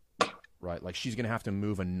 Right? Like, she's going to have to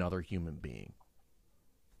move another human being.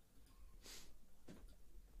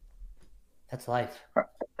 That's life.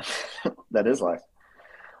 That is life.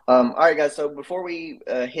 All right, guys. So before we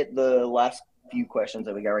hit the last few questions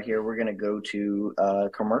that we got right here, we're going to go to a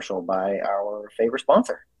commercial by our favorite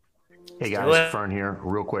sponsor. Hey guys, Fern here.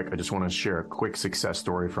 Real quick, I just want to share a quick success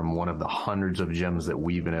story from one of the hundreds of gyms that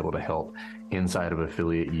we've been able to help inside of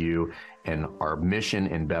Affiliate U. And our mission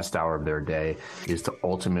and best hour of their day is to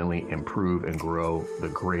ultimately improve and grow the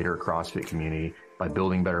greater CrossFit community by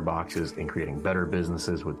building better boxes and creating better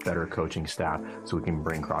businesses with better coaching staff so we can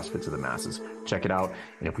bring CrossFit to the masses. Check it out.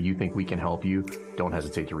 And if you think we can help you, don't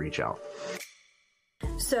hesitate to reach out.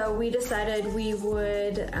 So we decided we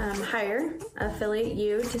would hire Affiliate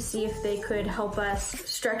U to see if they could help us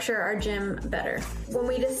structure our gym better. When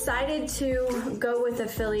we decided to go with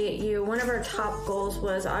Affiliate U, one of our top goals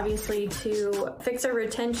was obviously to fix our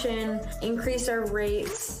retention, increase our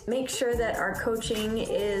rates, make sure that our coaching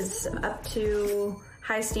is up to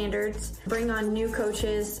high standards, bring on new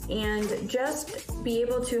coaches, and just be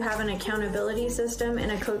able to have an accountability system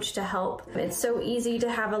and a coach to help. It's so easy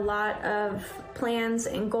to have a lot of plans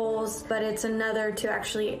and goals, but it's another to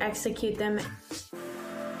actually execute them.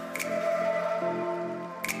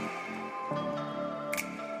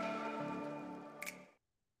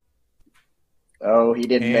 Oh, he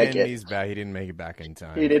didn't make it. He's back. He didn't make it back in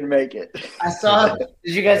time. He didn't make it. I saw. Did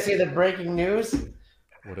you guys see the breaking news?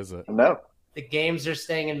 What is it? No. The games are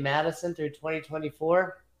staying in Madison through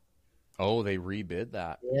 2024. Oh, they rebid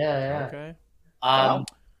that. Yeah. Okay. I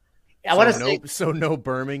want to say so no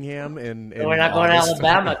Birmingham and we're not going to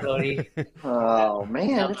Alabama, Cody. Oh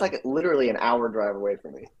man, it's like literally an hour drive away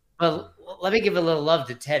from me. But let me give a little love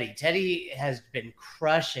to Teddy. Teddy has been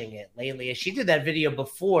crushing it lately. She did that video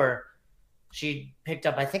before. She picked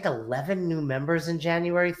up, I think, 11 new members in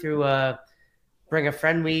January through Bring a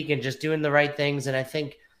Friend Week and just doing the right things. And I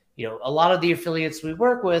think, a lot of the affiliates we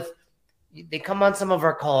work with, they come on some of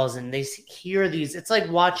our calls and they hear these. It's like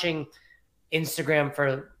watching Instagram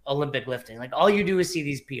for Olympic lifting. Like, all you do is see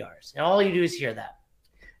these PRs and all you do is hear that.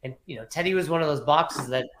 And, Teddy was one of those boxes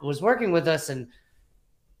that was working with us, and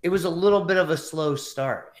it was a little bit of a slow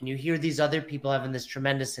start. And you hear these other people having this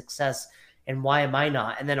tremendous success, and why am I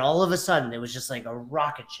not? And then all of a sudden it was just like a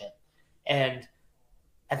rocket ship. And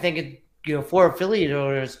I think it, for affiliate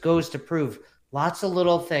owners, goes to prove lots of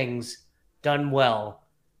little things done well.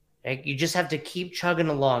 Like, you just have to keep chugging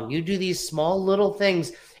along. You do these small little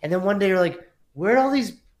things, and then one day you're like, where'd all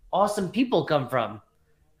these awesome people come from?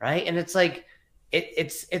 Right. And it's like,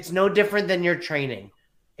 it's no different than your training.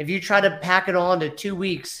 If you try to pack it all into 2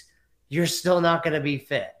 weeks, you're still not going to be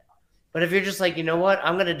fit. But if you're just like, you know what,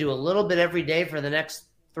 I'm going to do a little bit every day for the next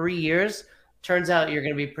 3 years, turns out you're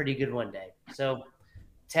going to be pretty good one day. So,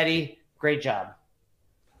 Teddy, great job.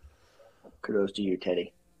 Kudos to you,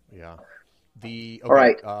 Teddy. Yeah. Okay, all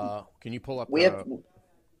right. Can you pull up?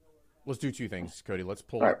 Let's do two things, Cody. Let's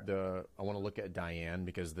pull up I want to look at Diane,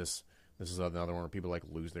 because this is another one where people like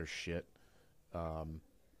lose their shit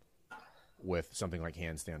with something like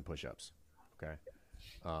handstand push-ups. Okay.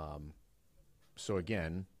 So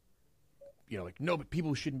again, like, no, but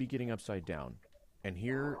people shouldn't be getting upside down. And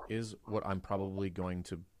here is what I'm probably going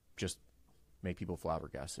to just make people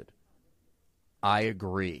flabbergasted. I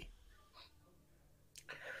agree.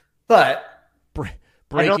 But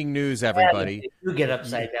breaking news, everybody. You get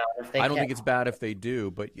upside down if they I don't think it's bad if they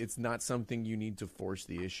do, but it's not something you need to force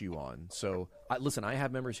the issue on. So, listen, I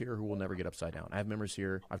have members here who will never get upside down. I have members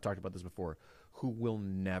here, I've talked about this before, who will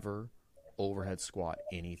never overhead squat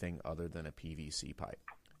anything other than a PVC pipe.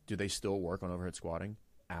 Do they still work on overhead squatting?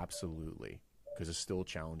 Absolutely, because it's still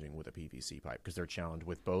challenging with a PVC pipe, because they're challenged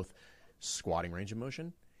with both squatting range of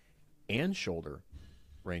motion and shoulder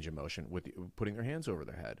range of motion with putting their hands over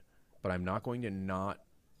their head. But I'm not going to not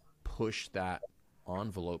push that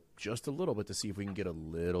envelope just a little bit to see if we can get a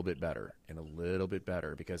little bit better and a little bit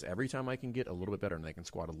better, because every time I can get a little bit better and they can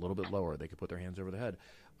squat a little bit lower, they can put their hands over the head,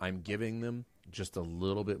 I'm giving them just a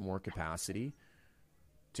little bit more capacity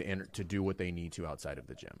to do what they need to outside of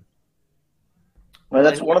the gym. Well,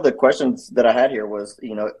 that's one of the questions that I had here was,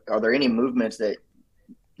 are there any movements that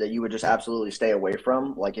you would just absolutely stay away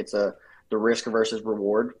from? Like the risk versus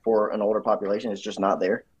reward for an older population is just not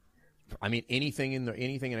there. I mean, anything in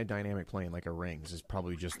a dynamic plane like a rings is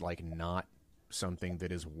probably just like not something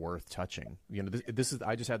that is worth touching. This is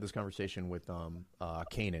I just had this conversation with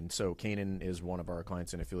Kanan. So Kanan is one of our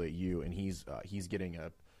clients in Affiliate U, and he's getting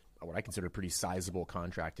what I consider a pretty sizable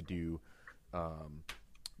contract to do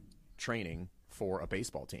training for a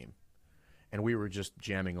baseball team. And we were just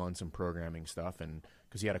jamming on some programming stuff, and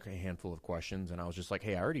because he had a handful of questions, and I was just like,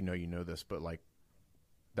 hey, I already know you know this, but like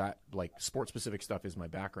that, like sport specific stuff is my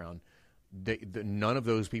background. None of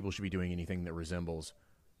those people should be doing anything that resembles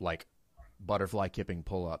like butterfly kipping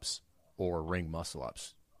pull-ups or ring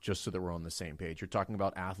muscle-ups, just so that we're on the same page. You're talking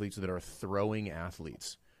about athletes that are throwing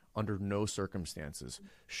athletes. Under no circumstances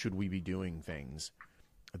should we be doing things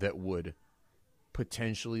that would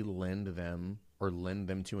potentially lend them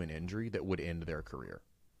to an injury that would end their career,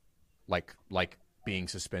 like being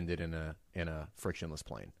suspended in a frictionless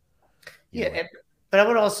plane. But I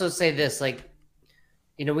would also say this, like,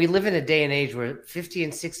 we live in a day and age where 50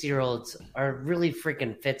 and 60-year-olds are really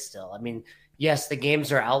freaking fit still. I mean, yes, the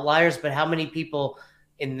games are outliers, but how many people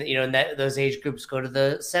in those age groups go to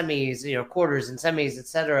the semis, quarters and semis,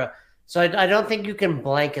 etc. So I don't think you can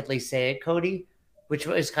blanketly say it, Cody, which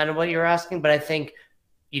is kind of what you're asking. But I think,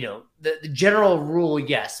 the general rule,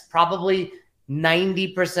 yes, probably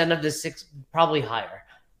 90% of the probably higher.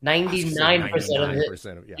 99%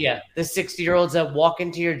 of the 60-year-olds that walk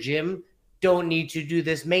into your gym don't need to do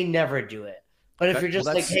this, may never do it. But if you're just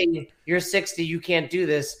hey, you're 60, you can't do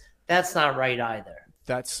this, that's not right either.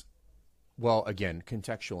 Well, again,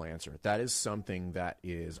 contextual answer. That is something that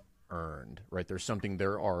is earned, right?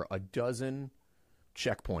 There are a dozen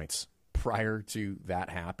checkpoints prior to that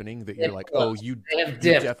happening that you're like, oh, you have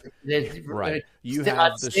right. You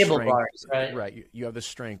have the strength, bars, right? You have the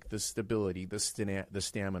strength, the stability, the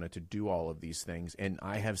stamina to do all of these things. And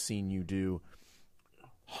I have seen you do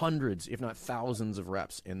hundreds, if not thousands, of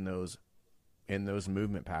reps in those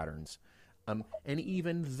movement patterns. And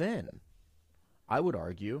even then, I would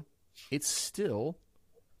argue it's still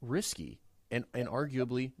risky and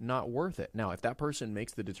arguably not worth it. Now, if that person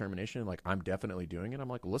makes the determination, like, I'm definitely doing it, I'm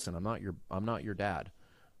like, listen, I'm not your dad.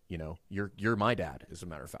 You're my dad, as a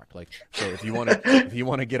matter of fact. Like, so if you want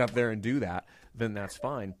to get up there and do that, then that's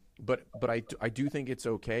fine. But I do think it's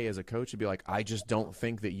okay as a coach to be like, I just don't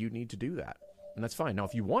think that you need to do that. And that's fine. Now,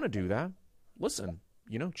 if you want to do that, listen,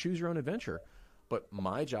 choose your own adventure. But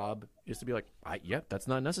my job is to be like, that's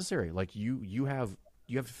not necessary. Like you have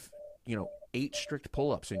 8 strict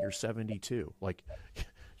pull-ups and you're 72. Like,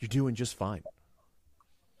 you're doing just fine.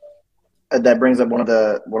 That brings up one of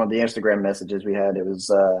the Instagram messages we had. It was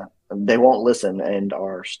they won't listen and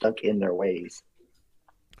are stuck in their ways.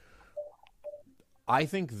 I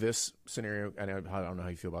think this scenario, and I don't know how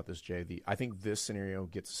you feel about this, Jay. I think this scenario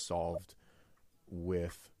gets solved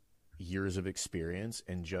with years of experience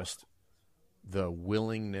and just the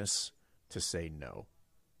willingness to say no.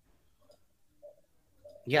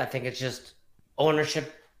 Yeah, I think it's just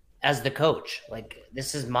ownership as the coach. Like,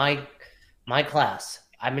 this is my class.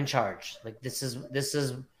 I'm in charge. Like, this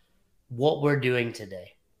is what we're doing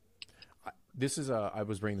today. This is I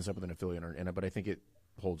was bringing this up with an affiliate, but I think it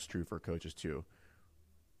holds true for coaches too.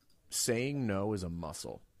 Saying no is a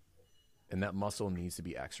muscle, and that muscle needs to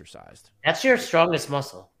be exercised. That's your strongest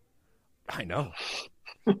muscle. I know.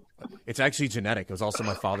 It's actually genetic. It was also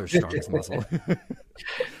my father's strongest muscle.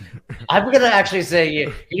 I'm going to actually say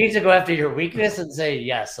you need to go after your weakness and say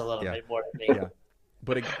yes a little bit more to me. Yeah.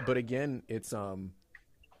 But again, it's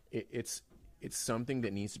something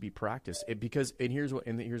that needs to be practiced. Here's where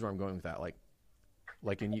I'm going with that.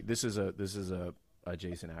 This is a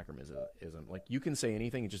Jason Ackerman-ism. Like, you can say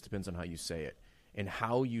anything. It just depends on how you say it, and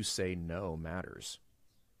how you say no matters.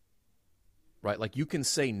 Right? Like, you can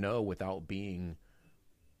say no without being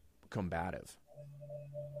combative.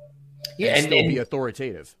 Yeah, and still be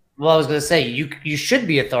authoritative. Well, I was going to say you should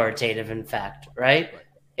be authoritative. In fact, right?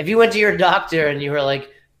 If you went to your doctor and you were like,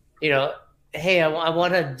 hey, I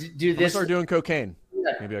want to do this. Start doing cocaine.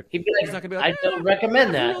 Yeah. Maybe he'd be like, I don't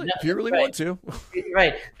recommend that. If you really want to.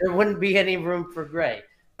 Right. There wouldn't be any room for gray.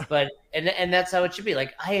 But and that's how it should be.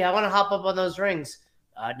 Like, hey, I want to hop up on those rings.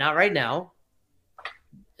 Not right now.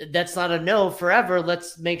 That's not a no forever.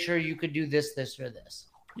 Let's make sure you could do this, or this.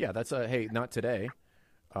 Yeah, that's hey, not today.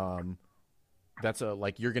 That's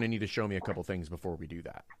like, you're going to need to show me a couple things before we do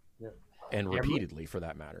that. Yeah. And repeatedly, for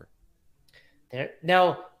that matter.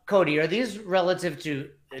 Now, Cody, are these relative to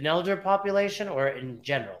an elder population or in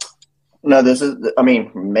general? No, this is, I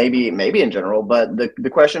mean, maybe in general, but the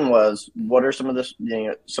question was, what are some of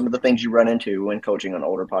the things you run into when coaching an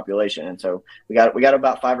older population? And so we got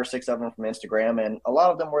about 5 or 6 of them from Instagram, and a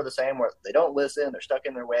lot of them were the same, where they don't listen, they're stuck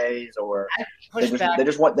in their ways, or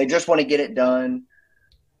they just want to get it done.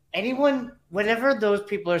 Whenever those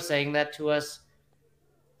people are saying that to us,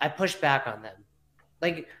 I push back on them.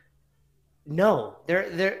 Like, no,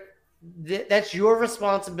 that's your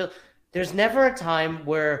responsibility. There's never a time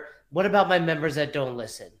where, what about my members that don't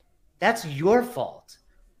listen? That's your fault.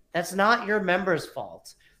 That's not your members'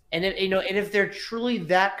 fault. And if they're truly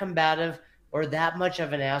that combative or that much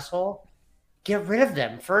of an asshole, get rid of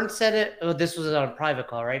them. Fern said it. Oh, this was on a private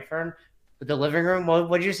call, right, Fern? With the living room. What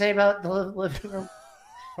did you say about the living room?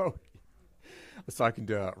 Oh, I was talking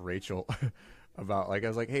to Rachel about, I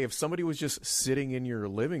was like, hey, if somebody was just sitting in your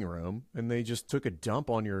living room and they just took a dump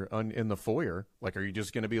in the foyer, like, are you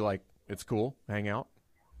just going to be like, it's cool, hang out?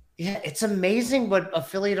 Yeah, it's amazing what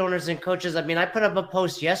affiliate owners and coaches. I mean, I put up a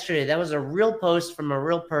post yesterday. That was a real post from a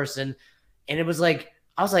real person. And it was like,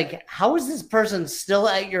 I was like, how is this person still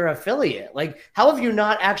at your affiliate? Like, how have you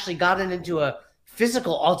not actually gotten into a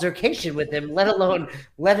physical altercation with him, let alone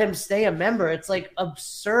let him stay a member? It's like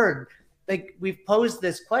absurd. Like, we've posed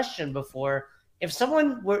this question before. If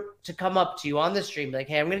someone were to come up to you on the stream, like,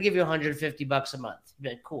 hey, I'm going to give you $150 a month. You'd be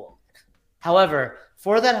like, cool. However,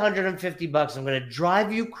 for that $150, I'm going to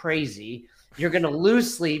drive you crazy. You're going to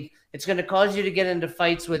lose sleep. It's going to cause you to get into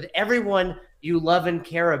fights with everyone you love and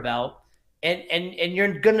care about. And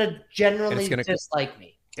you're going to generally dislike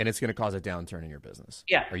me. And it's going to cause a downturn in your business.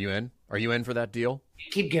 Yeah. Are you in? Are you in for that deal?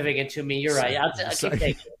 Keep giving it to me. You're right. I'll keep taking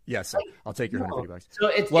it. Yes, I'll take your $150. So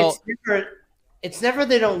it's never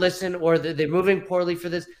they don't listen or they're moving poorly for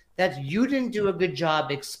this. That's you didn't do a good job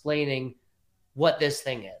explaining what this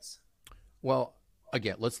thing is. Well,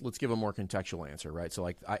 again, let's give a more contextual answer, right? So,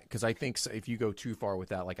 because I think if you go too far with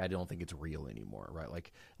that, I don't think it's real anymore, right?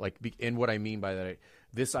 And what I mean by that,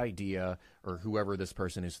 this idea, or whoever this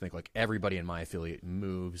person is, think like everybody in my affiliate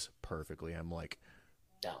moves perfectly. I'm like,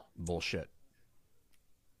 no, bullshit.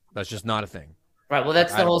 That's just not a thing. Right. Well,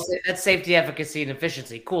 that's that's safety, efficacy, and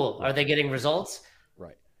efficiency. Cool. Are they getting results?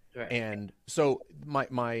 Right. And so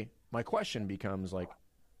my question becomes, like,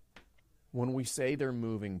 when we say they're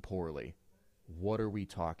moving poorly, what are we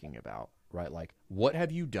talking about, right? Like, what have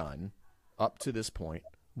you done up to this point?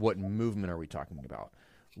 What movement are we talking about?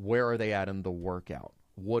 Where are they at in the workout?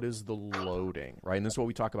 What is the loading, right? And this is what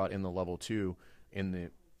we talk about in the level 2 in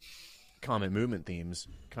the common movement themes,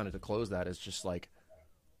 kind of to close that, is just like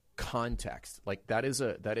context. Like, that is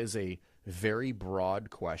a very broad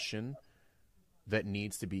question that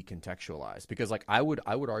needs to be contextualized, because like I would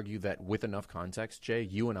argue that with enough context, Jay,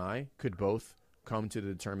 you and I could both come to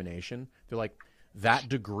the determination that, like, that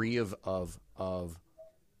degree of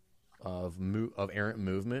errant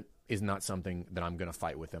movement is not something that I'm going to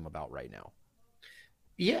fight with them about right now.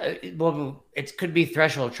 Yeah, well, it could be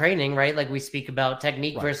threshold training, right? Like, we speak about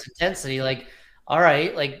technique versus intensity. Like, all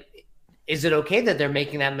right, like, is it okay that they're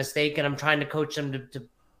making that mistake and I'm trying to coach them to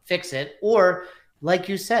fix it? Or, like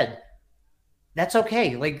you said, that's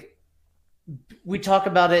okay. Like, we talk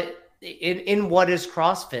about it in what is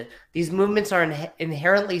CrossFit, these movements are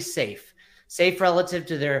inherently safe relative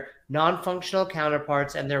to their non-functional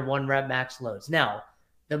counterparts and their 1 rep max loads. Now,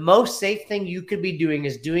 the most safe thing you could be doing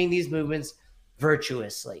is doing these movements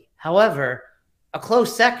virtuously. However, a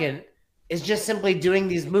close second is just simply doing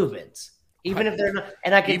these movements, even if they're not.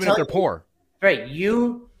 And I can even tell if they're poor. Right,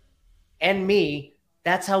 you and me,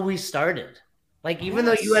 that's how we started. Like, even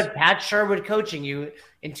though you had Pat Sherwood coaching you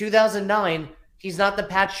in 2009, he's not the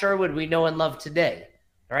Pat Sherwood we know and love today.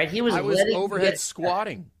 All right, I was overhead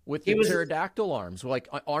squatting with the pterodactyl arms. Like,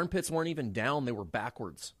 armpits weren't even down; they were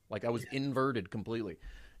backwards. Like, I was inverted completely.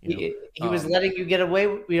 He was letting you get away,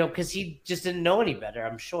 because he just didn't know any better,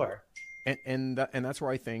 I'm sure. And that's where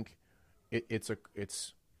I think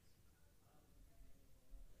it's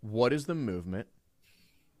what is the movement,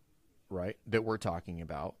 right, that we're talking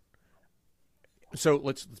about? So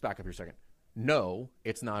let's back up here a second. No,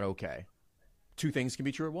 it's not okay. Two things can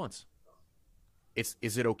be true at once.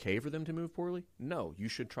 Is it okay for them to move poorly? No, you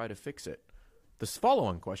should try to fix it. The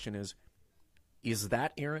follow-on question is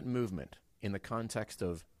that errant movement in the context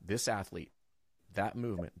of this athlete, that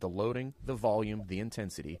movement, the loading, the volume, the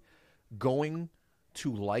intensity, going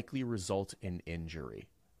to likely result in injury?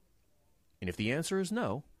 And if the answer is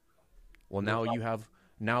no, well,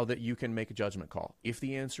 now that you can make a judgment call. If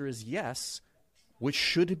the answer is yes, which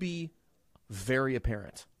should be very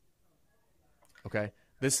apparent, okay?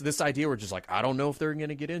 This idea we're just like, I don't know if they're going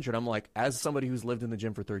to get injured. I'm like, as somebody who's lived in the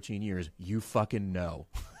gym for 13 years, you fucking know,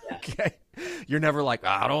 okay? You're never like,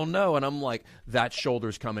 I don't know. And I'm like, that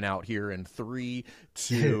shoulder's coming out here in 3,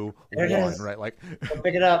 2, 1, right? Like, I'll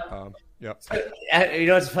pick it up. Yep.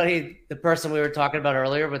 It's funny. The person we were talking about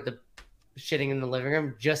earlier with the shitting in the living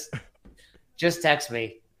room just text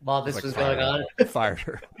me while this was going on. Fired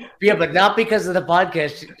her. Yeah, but not because of the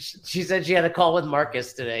podcast. She said she had a call with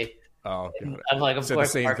Marcus today. Oh, I'm like, of course,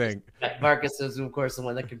 the same Marcus, thing. Marcus is, of course, the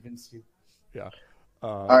one that convinced you. Yeah.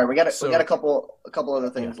 All right, we got a couple other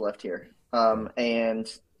things left here.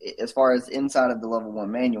 And as far as inside of the level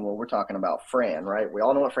 1 manual, we're talking about Fran, right? We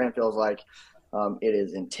all know what Fran feels like. It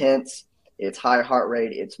is intense. It's high heart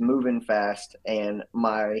rate. It's moving fast. And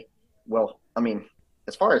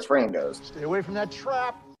as far as Fran goes, Stay away from that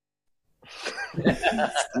trap.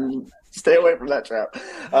 Stay away from that trap.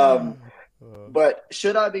 But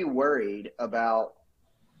should I be worried about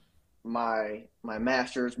my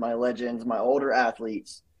masters, my legends, my older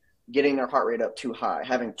athletes getting their heart rate up too high,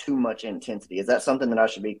 having too much intensity? Is that something that I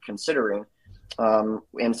should be considering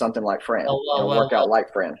in something like Fran, workout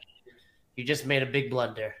like Fran? You just made a big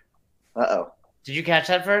blunder. Uh-oh. Did you catch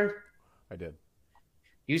that, Fern? I did.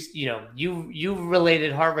 You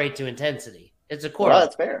related heart rate to intensity. It's a correlate. Well,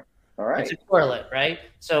 that's fair. All right. It's a correlate, right?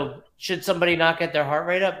 So should somebody not get their heart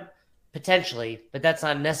rate up? Potentially, but that's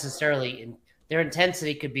not necessarily their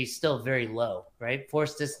intensity could be still very low, right?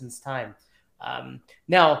 Force distance time.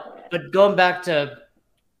 Now, but going back to,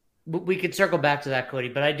 we could circle back to that, Cody,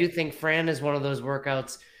 but I do think Fran is one of those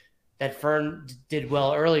workouts that Fern did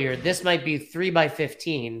well earlier. This might be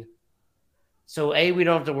 3x15. So A, we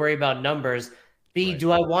don't have to worry about numbers. B,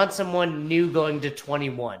 do I want someone new going to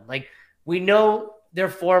 21? Like, we know their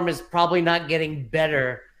form is probably not getting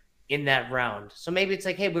better in that round. So maybe it's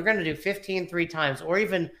like, hey, we're going to do 15 3 times, or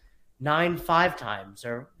even 9 5 times,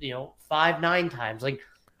 or 5 9 times. Like,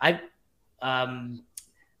 I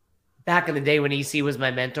back in the day when EC was my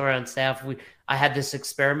mentor on staff, I had this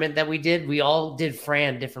experiment that we did. We all did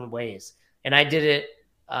Fran different ways, and I did it.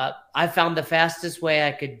 I found the fastest way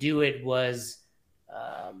I could do it was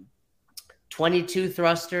 22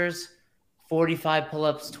 thrusters, 45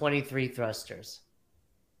 pull-ups, 23 thrusters.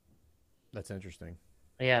 That's interesting.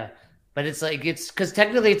 Yeah, but it's because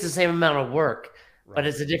technically it's the same amount of work, but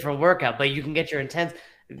it's a different workout. But you can get your intense.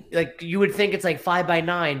 Like, you would think it's like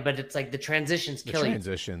 5x9, but it's like the transitions kill you.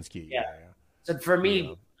 Transitions key. Yeah. So for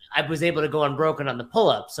me, I was able to go unbroken on the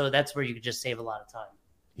pull-up, so that's where you could just save a lot of time.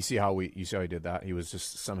 You see how he did that? He was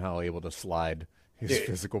just somehow able to slide his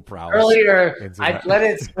physical prowess. Earlier, I let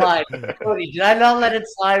it slide. Cody, did I not let it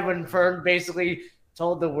slide when Fern basically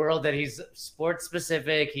told the world that he's sports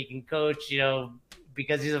specific, he can coach,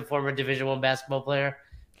 because he's a former Division I basketball player?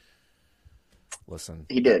 Listen,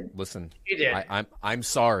 he did. Listen, he did. I'm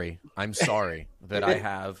sorry. I'm sorry that I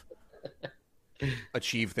have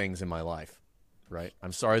achieved things in my life. Right.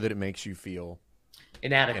 I'm sorry that it makes you feel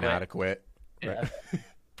inadequate. Yeah.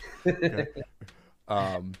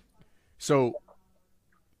 Right. So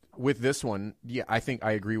with this one, yeah, I think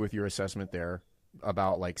I agree with your assessment there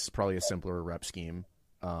about probably a simpler rep scheme.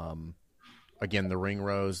 Again, the ring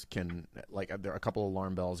rows can there are a couple of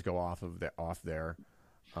alarm bells go off there.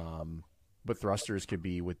 But thrusters could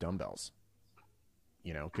be with dumbbells.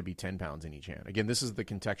 could be 10 pounds in each hand. Again, this is the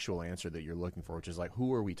contextual answer that you're looking for, which is like,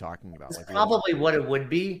 who are we talking about? It's Like, probably what it would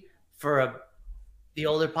be for the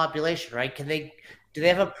older population, right? Do they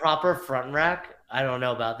have a proper front rack? I don't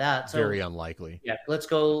know about that. So, very unlikely. Yeah, let's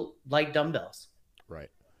go light dumbbells. Right.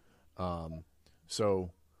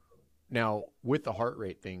 So now with the heart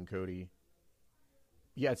rate thing, Cody,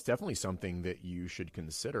 yeah, it's definitely something that you should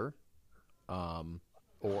consider.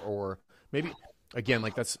 Or maybe again,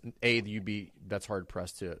 like that's hard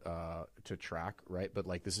pressed to track, right? But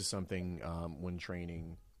like this is something when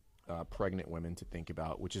training pregnant women to think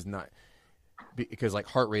about, which is not because like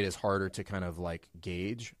heart rate is harder to kind of like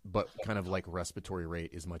gauge, but kind of like respiratory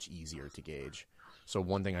rate is much easier to gauge. So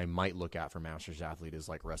one thing I might look at for master's athlete is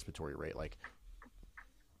like respiratory rate. Like,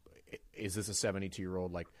 is this a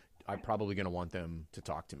 72-year-old? Like, I'm probably going to want them to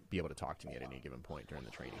be able to talk to me at any given point during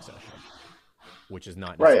the training session, which is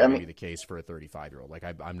not necessarily the case for a 35-year-old. Like,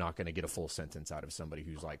 I'm not going to get a full sentence out of somebody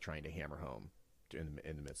who's like trying to hammer home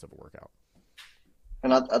in the midst of a workout.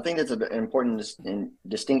 And I think it's an important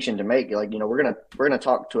distinction to make. Like, we're gonna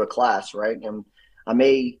talk to a class, right? And I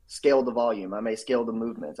may scale the volume, I may scale the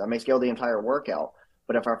movements, I may scale the entire workout.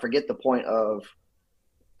 But if I forget the point of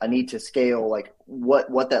I need to scale like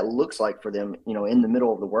what that looks like for them, in the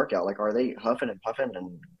middle of the workout, like are they huffing and puffing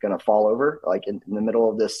and gonna fall over like in the middle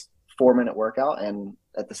of this 4-minute workout, and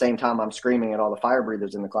at the same time I'm screaming at all the fire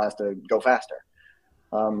breathers in the class to go faster.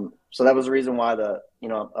 So that was the reason why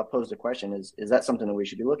I posed a question is that something that we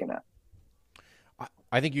should be looking at?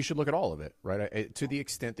 I think you should look at all of it, right? To the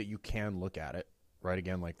extent that you can look at it, right?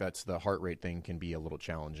 Again, like that's the heart rate thing can be a little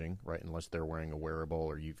challenging, right? Unless they're wearing a wearable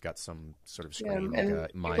or you've got some sort of screen, like a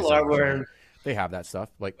people are wearing. They have that stuff.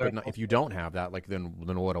 Like, but if you don't have that, like then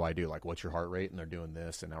what do I do? Like, what's your heart rate? And they're doing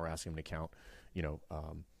this, and now we're asking them to count,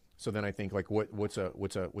 So then I think like what's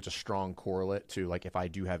a strong correlate to like if I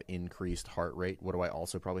do have increased heart rate, what do I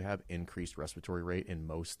also probably have? Increased respiratory rate in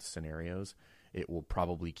most scenarios. It will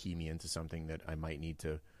probably key me into something that I might need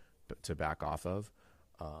to back off of.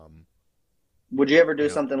 Would you ever do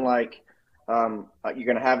something like you're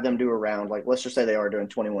going to have them do a round, like let's just say they are doing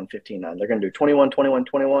 21, 15, 9. They're going to do 21, 21,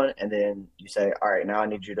 21, and then you say, all right, now I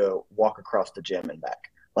need you to walk across the gym and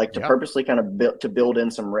back. Like to purposely kind of build in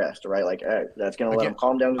some rest, right? Like that's going to let them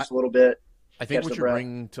calm down just a little bit. I think what you're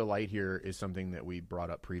bringing to light here is something that we brought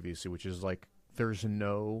up previously, which is like there's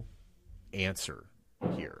no answer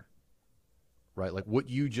here, right? Like what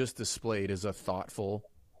you just displayed is a thoughtful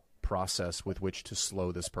process with which to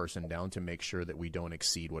slow this person down to make sure that we don't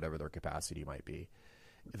exceed whatever their capacity might be.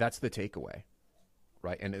 That's the takeaway,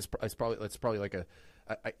 right? And it's probably like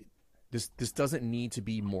this doesn't need to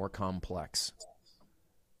be more complex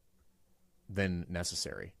than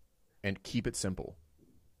necessary, and keep it simple,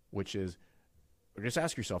 which is just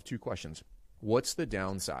ask yourself 2 questions. What's the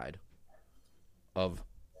downside of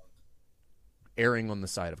erring on the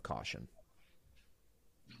side of caution?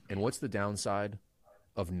 And what's the downside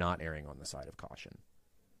of not erring on the side of caution?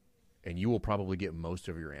 And you will probably get most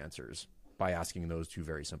of your answers by asking those 2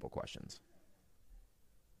 very simple questions.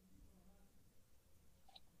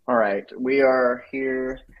 All right. We are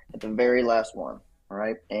here at the very last one. All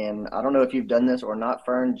right. And I don't know if you've done this or not,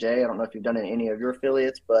 Fern, Jay. I don't know if you've done it in any of your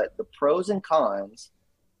affiliates, but the pros and cons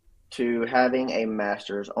to having a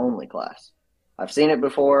master's only class. I've seen it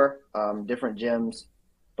before, different gyms,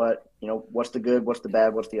 but what's the good, what's the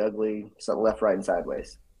bad, what's the ugly, so left, right, and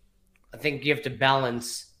sideways. I think you have to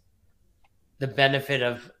balance the benefit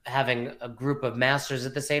of having a group of masters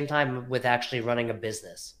at the same time with actually running a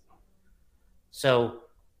business. So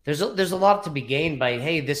there's a lot to be gained by,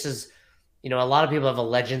 hey, this is, a lot of people have a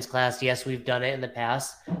legends class. Yes, we've done it in the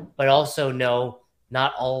past, but also know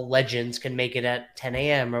not all legends can make it at 10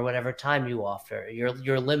 a.m. or whatever time you offer.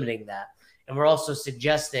 You're limiting that. And we're also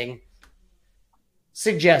suggesting,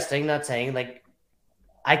 not saying like,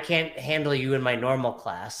 I can't handle you in my normal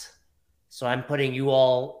class. So I'm putting you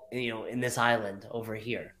all, in this island over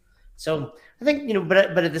here. So I think,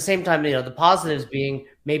 but at the same time, the positives being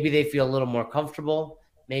maybe they feel a little more comfortable.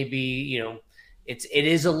 Maybe, it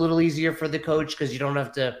is a little easier for the coach because you don't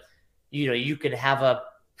have to, you could have a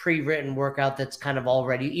pre-written workout that's kind of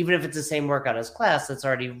already, even if it's the same workout as class, that's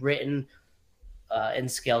already written and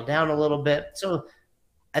scaled down a little bit. So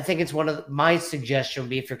I think it's my suggestion would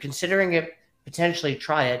be if you're considering it, potentially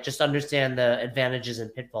try it. Just understand the advantages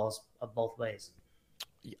and pitfalls of both ways.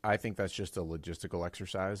 I think that's just a logistical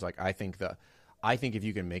exercise. Like I think if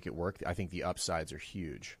you can make it work, I think the upsides are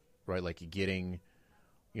huge, right? Like getting,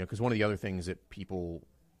 because one of the other things that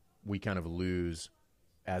we kind of lose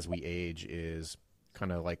as we age is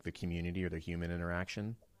kind of like the community or the human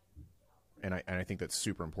interaction. And I think that's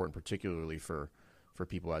super important, particularly for for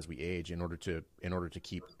people as we age in order to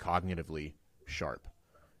keep cognitively sharp,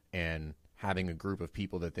 and having a group of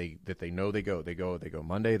people that they know they go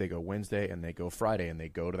Monday, they go Wednesday, and they go Friday, and they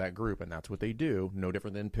go to that group, and that's what they do. No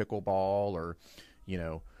different than pickleball or,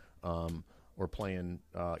 or playing,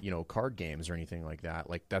 card games or anything like that.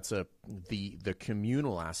 Like that's the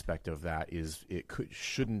communal aspect of that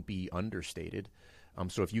shouldn't be understated.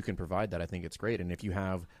 So if you can provide that, I think it's great. And if you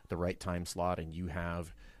have the right time slot and you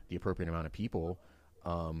have the appropriate amount of people,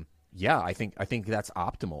 I think that's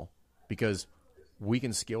optimal, because we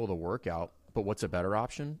can scale the workout, but what's a better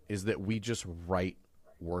option is that we just write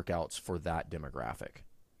workouts for that demographic,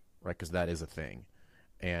 right? Because that is a thing.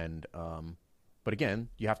 And but again,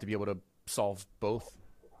 you have to be able to solve both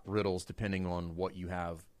riddles depending on what you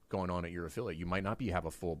have going on at your affiliate. You might not have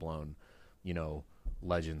a full-blown,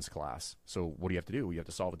 Legends class. So what do you have to do? You have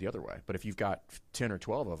to solve it the other way. But if you've got 10 or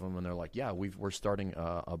 12 of them and they're like, yeah, we're starting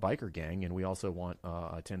a biker gang and we also want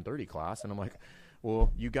a 1030 class. And I'm like,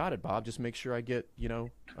 well, you got it, Bob. Just make sure I get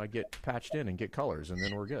patched in and get colors, and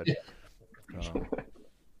then we're good.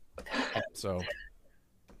 So,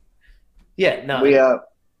 yeah, no. You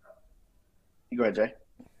go ahead, Jay.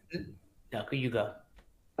 No, you go.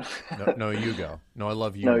 No, you go. No, I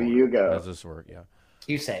love you. No, more. you go. How does this work? Yeah.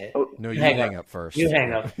 You say it. No, you hang up first. You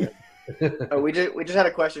hang up. We just had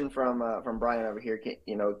a question from Brian over here.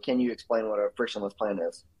 Can you explain what a frictionless plane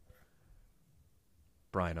is?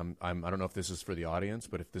 Brian, I don't know if this is for the audience,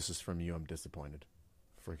 but if this is from you, I'm disappointed.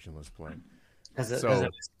 Frictionless plane. Because of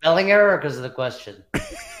the spelling error or because of the question?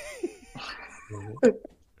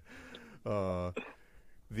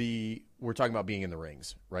 We're talking about being in the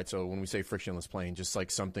rings, right? So when we say frictionless plane, just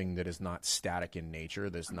like something that is not static in nature,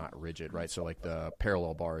 that's not rigid, right? So like the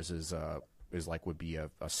parallel bars would be a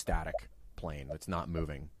static plane that's not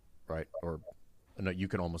moving, right? Or no, you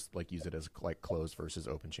can almost like use it as like closed versus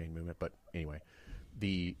open chain movement. But anyway,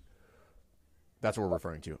 that's what we're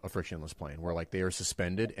referring to, a frictionless plane, where like they are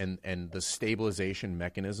suspended and the stabilization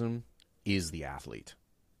mechanism is the athlete.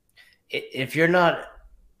 If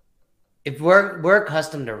we're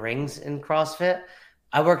accustomed to rings in CrossFit,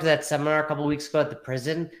 I worked at that seminar a couple of weeks ago at the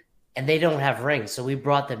prison, and they don't have rings. So we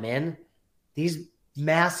brought them in. These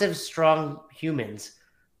massive, strong humans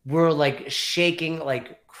were like shaking.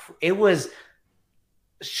 Like it was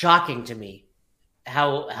shocking to me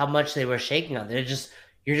how much they were shaking on there.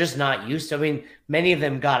 You're just not used to. I mean, many of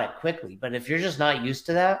them got it quickly, but if you're just not used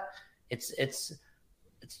to that, it's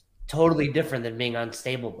totally different than being on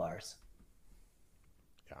stable bars.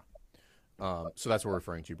 So that's what we're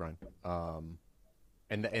referring to, Brian.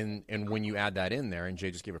 And when you add that in there, and Jay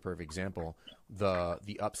just gave a perfect example,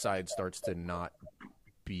 the upside starts to not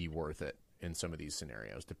be worth it in some of these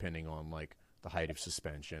scenarios, depending on like the height of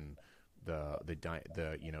suspension, the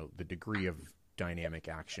degree of dynamic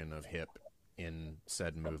action of hip in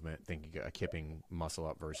said movement. Think a kipping muscle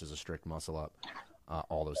up versus a strict muscle up.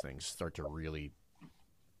 All those things start to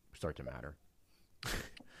matter.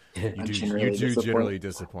 You do generally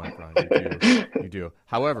disappoint, Brian. You do.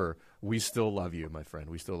 However, we still love you, my friend.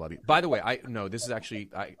 We still love you. By the way, this is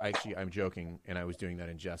I'm joking, and I was doing that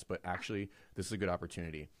in jest, but actually, this is a good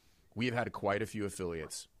opportunity. We have had quite a few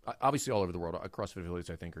affiliates, obviously all over the world. CrossFit affiliates,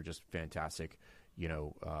 I think, are just fantastic,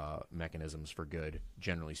 mechanisms for good,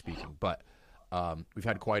 generally speaking. But we've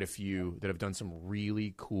had quite a few that have done some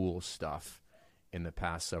really cool stuff in the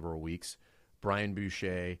past several weeks. Brian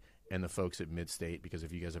Boucher and the folks at Midstate, because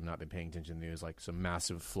if you guys have not been paying attention to the news, like some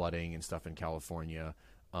massive flooding and stuff in California,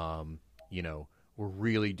 we're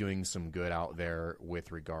really doing some good out there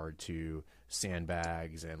with regard to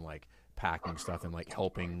sandbags and like packing stuff and like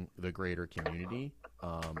helping the greater community.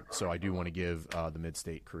 So I do want to give the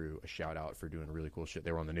Midstate crew a shout out for doing really cool shit.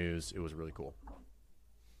 They were on the news. It was really cool.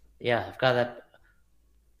 Yeah, I've got that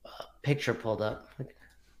picture pulled up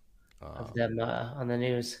of them on the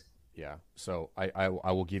news. Yeah, so I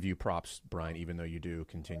will give you props, Brian, even though you do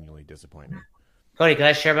continually disappoint me. Cody, can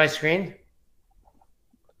I share my screen?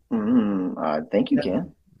 I think you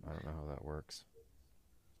can. I don't know how that works.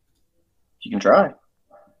 You can try.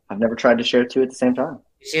 I've never tried to share two at the same time.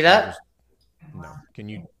 You see that? No. Can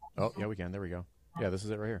you? Oh, yeah, we can. There we go. Yeah, this is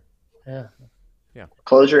it right here. Yeah.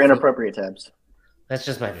 Close your inappropriate tabs. That's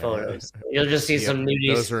just my photos. You'll just see some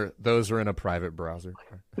nudies. Those are in a private browser.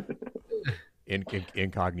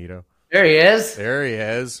 Incognito. There he is. There he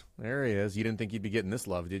is. You didn't think you'd be getting this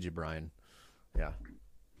love, did you, Brian? Yeah.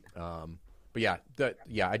 But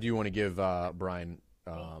yeah, I do want to give Brian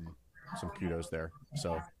some kudos there.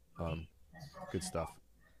 So, good stuff.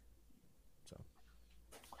 So.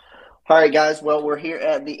 All right, guys. Well, we're here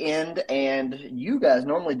at the end, and you guys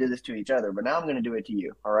normally do this to each other, but now I'm going to do it to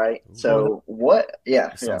you. All right. So what?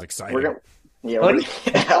 Yeah. Sounds exciting. Yeah. Cody,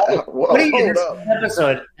 Whoa, Cody in hold this up.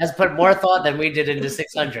 episode has put more thought than we did into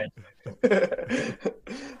 600.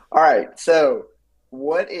 All right. So,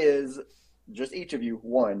 what is just each of you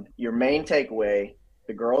your main takeaway?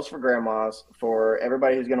 The girls for grandmas, for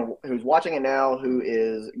everybody who's watching it now, who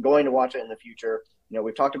is going to watch it in the future. You know,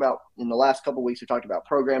 we've talked about in the last couple of weeks. We talked about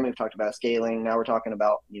programming. We've talked about scaling. Now we're talking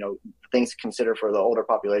about things to consider for the older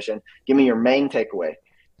population. Give me your main takeaway.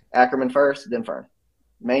 Ackerman first, then Fern.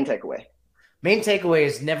 Main takeaway. Main takeaway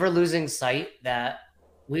is never losing sight that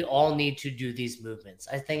we all need to do these movements.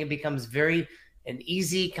 I think it becomes an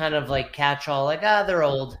easy kind of like catch-all, like, they're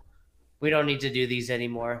old. We don't need to do these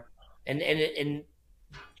anymore. And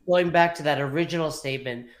going back to that original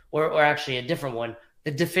statement, or actually a different one,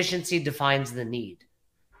 the deficiency defines the need.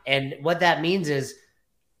 And what that means is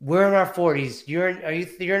we're in our 40s. You're in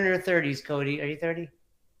your 30s, Cody. Are you 30?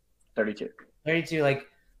 32. 32. Like,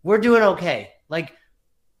 we're doing okay. Like,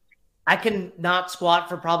 I can not squat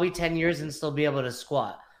for probably 10 years and still be able to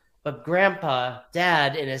squat. But grandpa,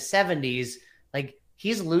 dad in his 70s, like,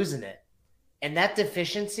 he's losing it. And that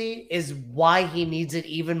deficiency is why he needs it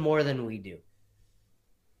even more than we do.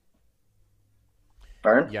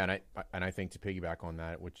 Fern? Yeah, and I think to piggyback on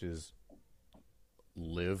that, which is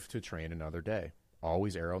live to train another day.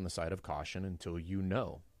 Always err on the side of caution until you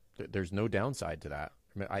know. There's no downside to that.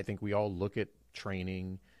 I mean, I think we all look at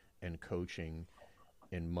training and coaching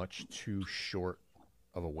in much too short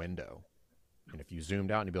of a window. And if you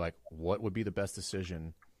zoomed out and you'd be like, what would be the best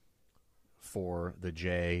decision for the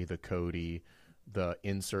Jay, the Cody, the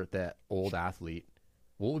insert that old athlete?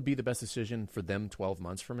 What would be the best decision for them 12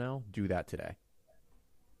 months from now? Do that today.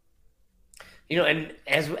 And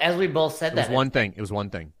as we both said, It was one thing,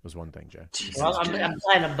 Jay. Well, I'm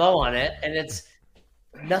tying a bow on it, and it's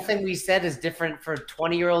nothing we said is different for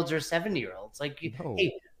 20-year-olds or 70-year-olds. Like, No.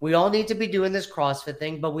 hey, we all need to be doing this CrossFit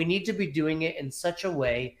thing, but we need to be doing it in such a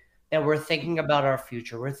way that we're thinking about our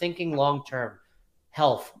future. We're thinking long-term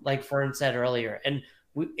health, like Fern said earlier. And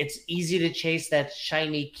it's easy to chase that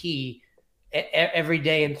shiny key every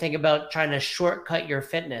day and think about trying to shortcut your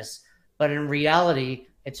fitness. But in reality,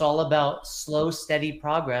 it's all about slow, steady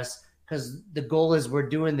progress, because the goal is we're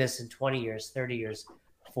doing this in 20 years, 30 years,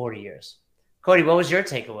 40 years. Cody, what was your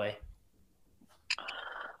takeaway?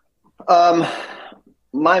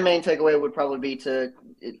 My main takeaway would probably be to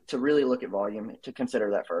really look at volume, to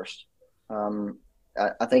consider that first.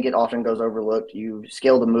 I think it often goes overlooked. You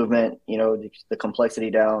scale the movement, the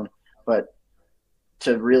complexity down, but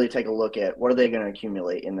to really take a look at what are they going to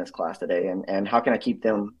accumulate in this class today, and how can I keep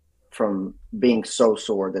them from being so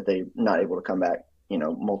sore that they're not able to come back,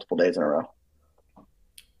 multiple days in a row.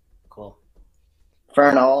 Cool.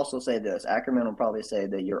 Fern, I'll also say this. Ackerman will probably say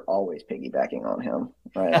that you're always piggybacking on him,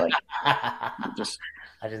 right? Like, just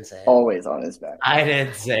I didn't say it. Always on his back. I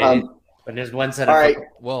didn't say it. But there's one set of... All right.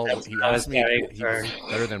 Well, he asked me if he was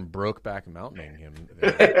better than Brokeback Mountaining him.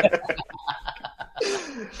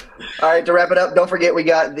 All right, to wrap it up, don't forget we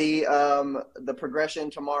got the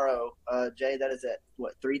progression tomorrow. Jay, that is at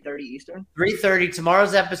what, 3:30 Eastern? 3:30.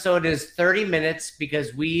 Tomorrow's episode is 30 minutes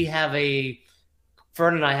because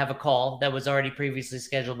Fern and I have a call that was already previously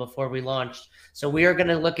scheduled before we launched. So we are going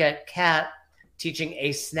to look at Kat teaching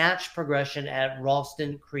a snatch progression at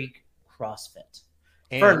Ralston Creek CrossFit.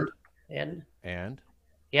 Fern, and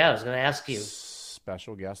yeah, I was going to ask you.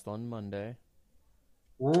 Special guest on Monday.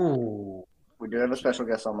 Ooh. We do have a special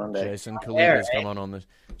guest on Monday. Jason Kaliba's coming on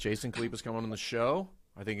the show.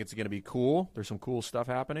 I think it's going to be cool. There's some cool stuff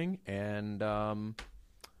happening, and I'll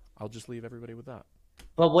just leave everybody with that.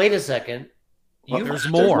 But wait a second. There's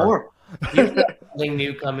more. You've got something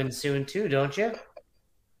new coming soon too, don't you?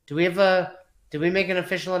 Did we make an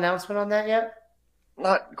official announcement on that yet?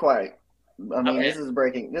 Not quite. I mean, Okay. This is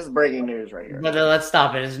breaking news right here. But let's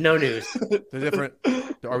stop it. It's no news.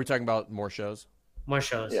 Are we talking about more shows? More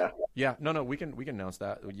shows. Yeah. No, we can announce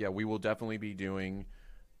that. Yeah, we will definitely be doing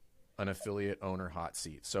an affiliate owner hot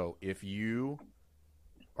seat. So if you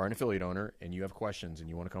are an affiliate owner and you have questions and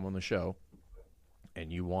you want to come on the show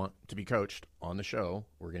and you want to be coached on the show,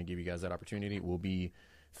 we're going to give you guys that opportunity. We'll be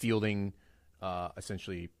fielding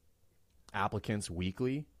essentially applicants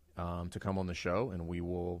weekly to come on the show, and we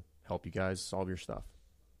will help you guys solve your stuff.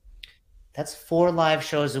 That's 4 live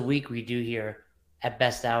shows a week we do here at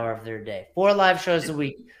Best Hour of Their Day. 4 live shows a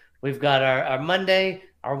week. We've got our Monday,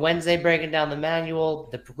 our Wednesday breaking down the manual,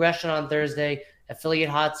 the progression on Thursday, affiliate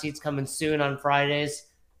hot seats coming soon on Fridays.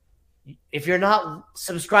 If you're not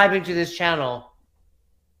subscribing to this channel,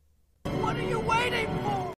 What are you waiting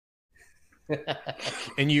for?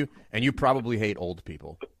 And you probably hate old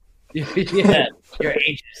people. yeah, you're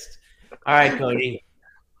ageist. All right, Cody.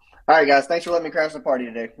 All right, guys. Thanks for letting me crash the party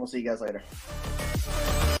today. We'll see you guys later.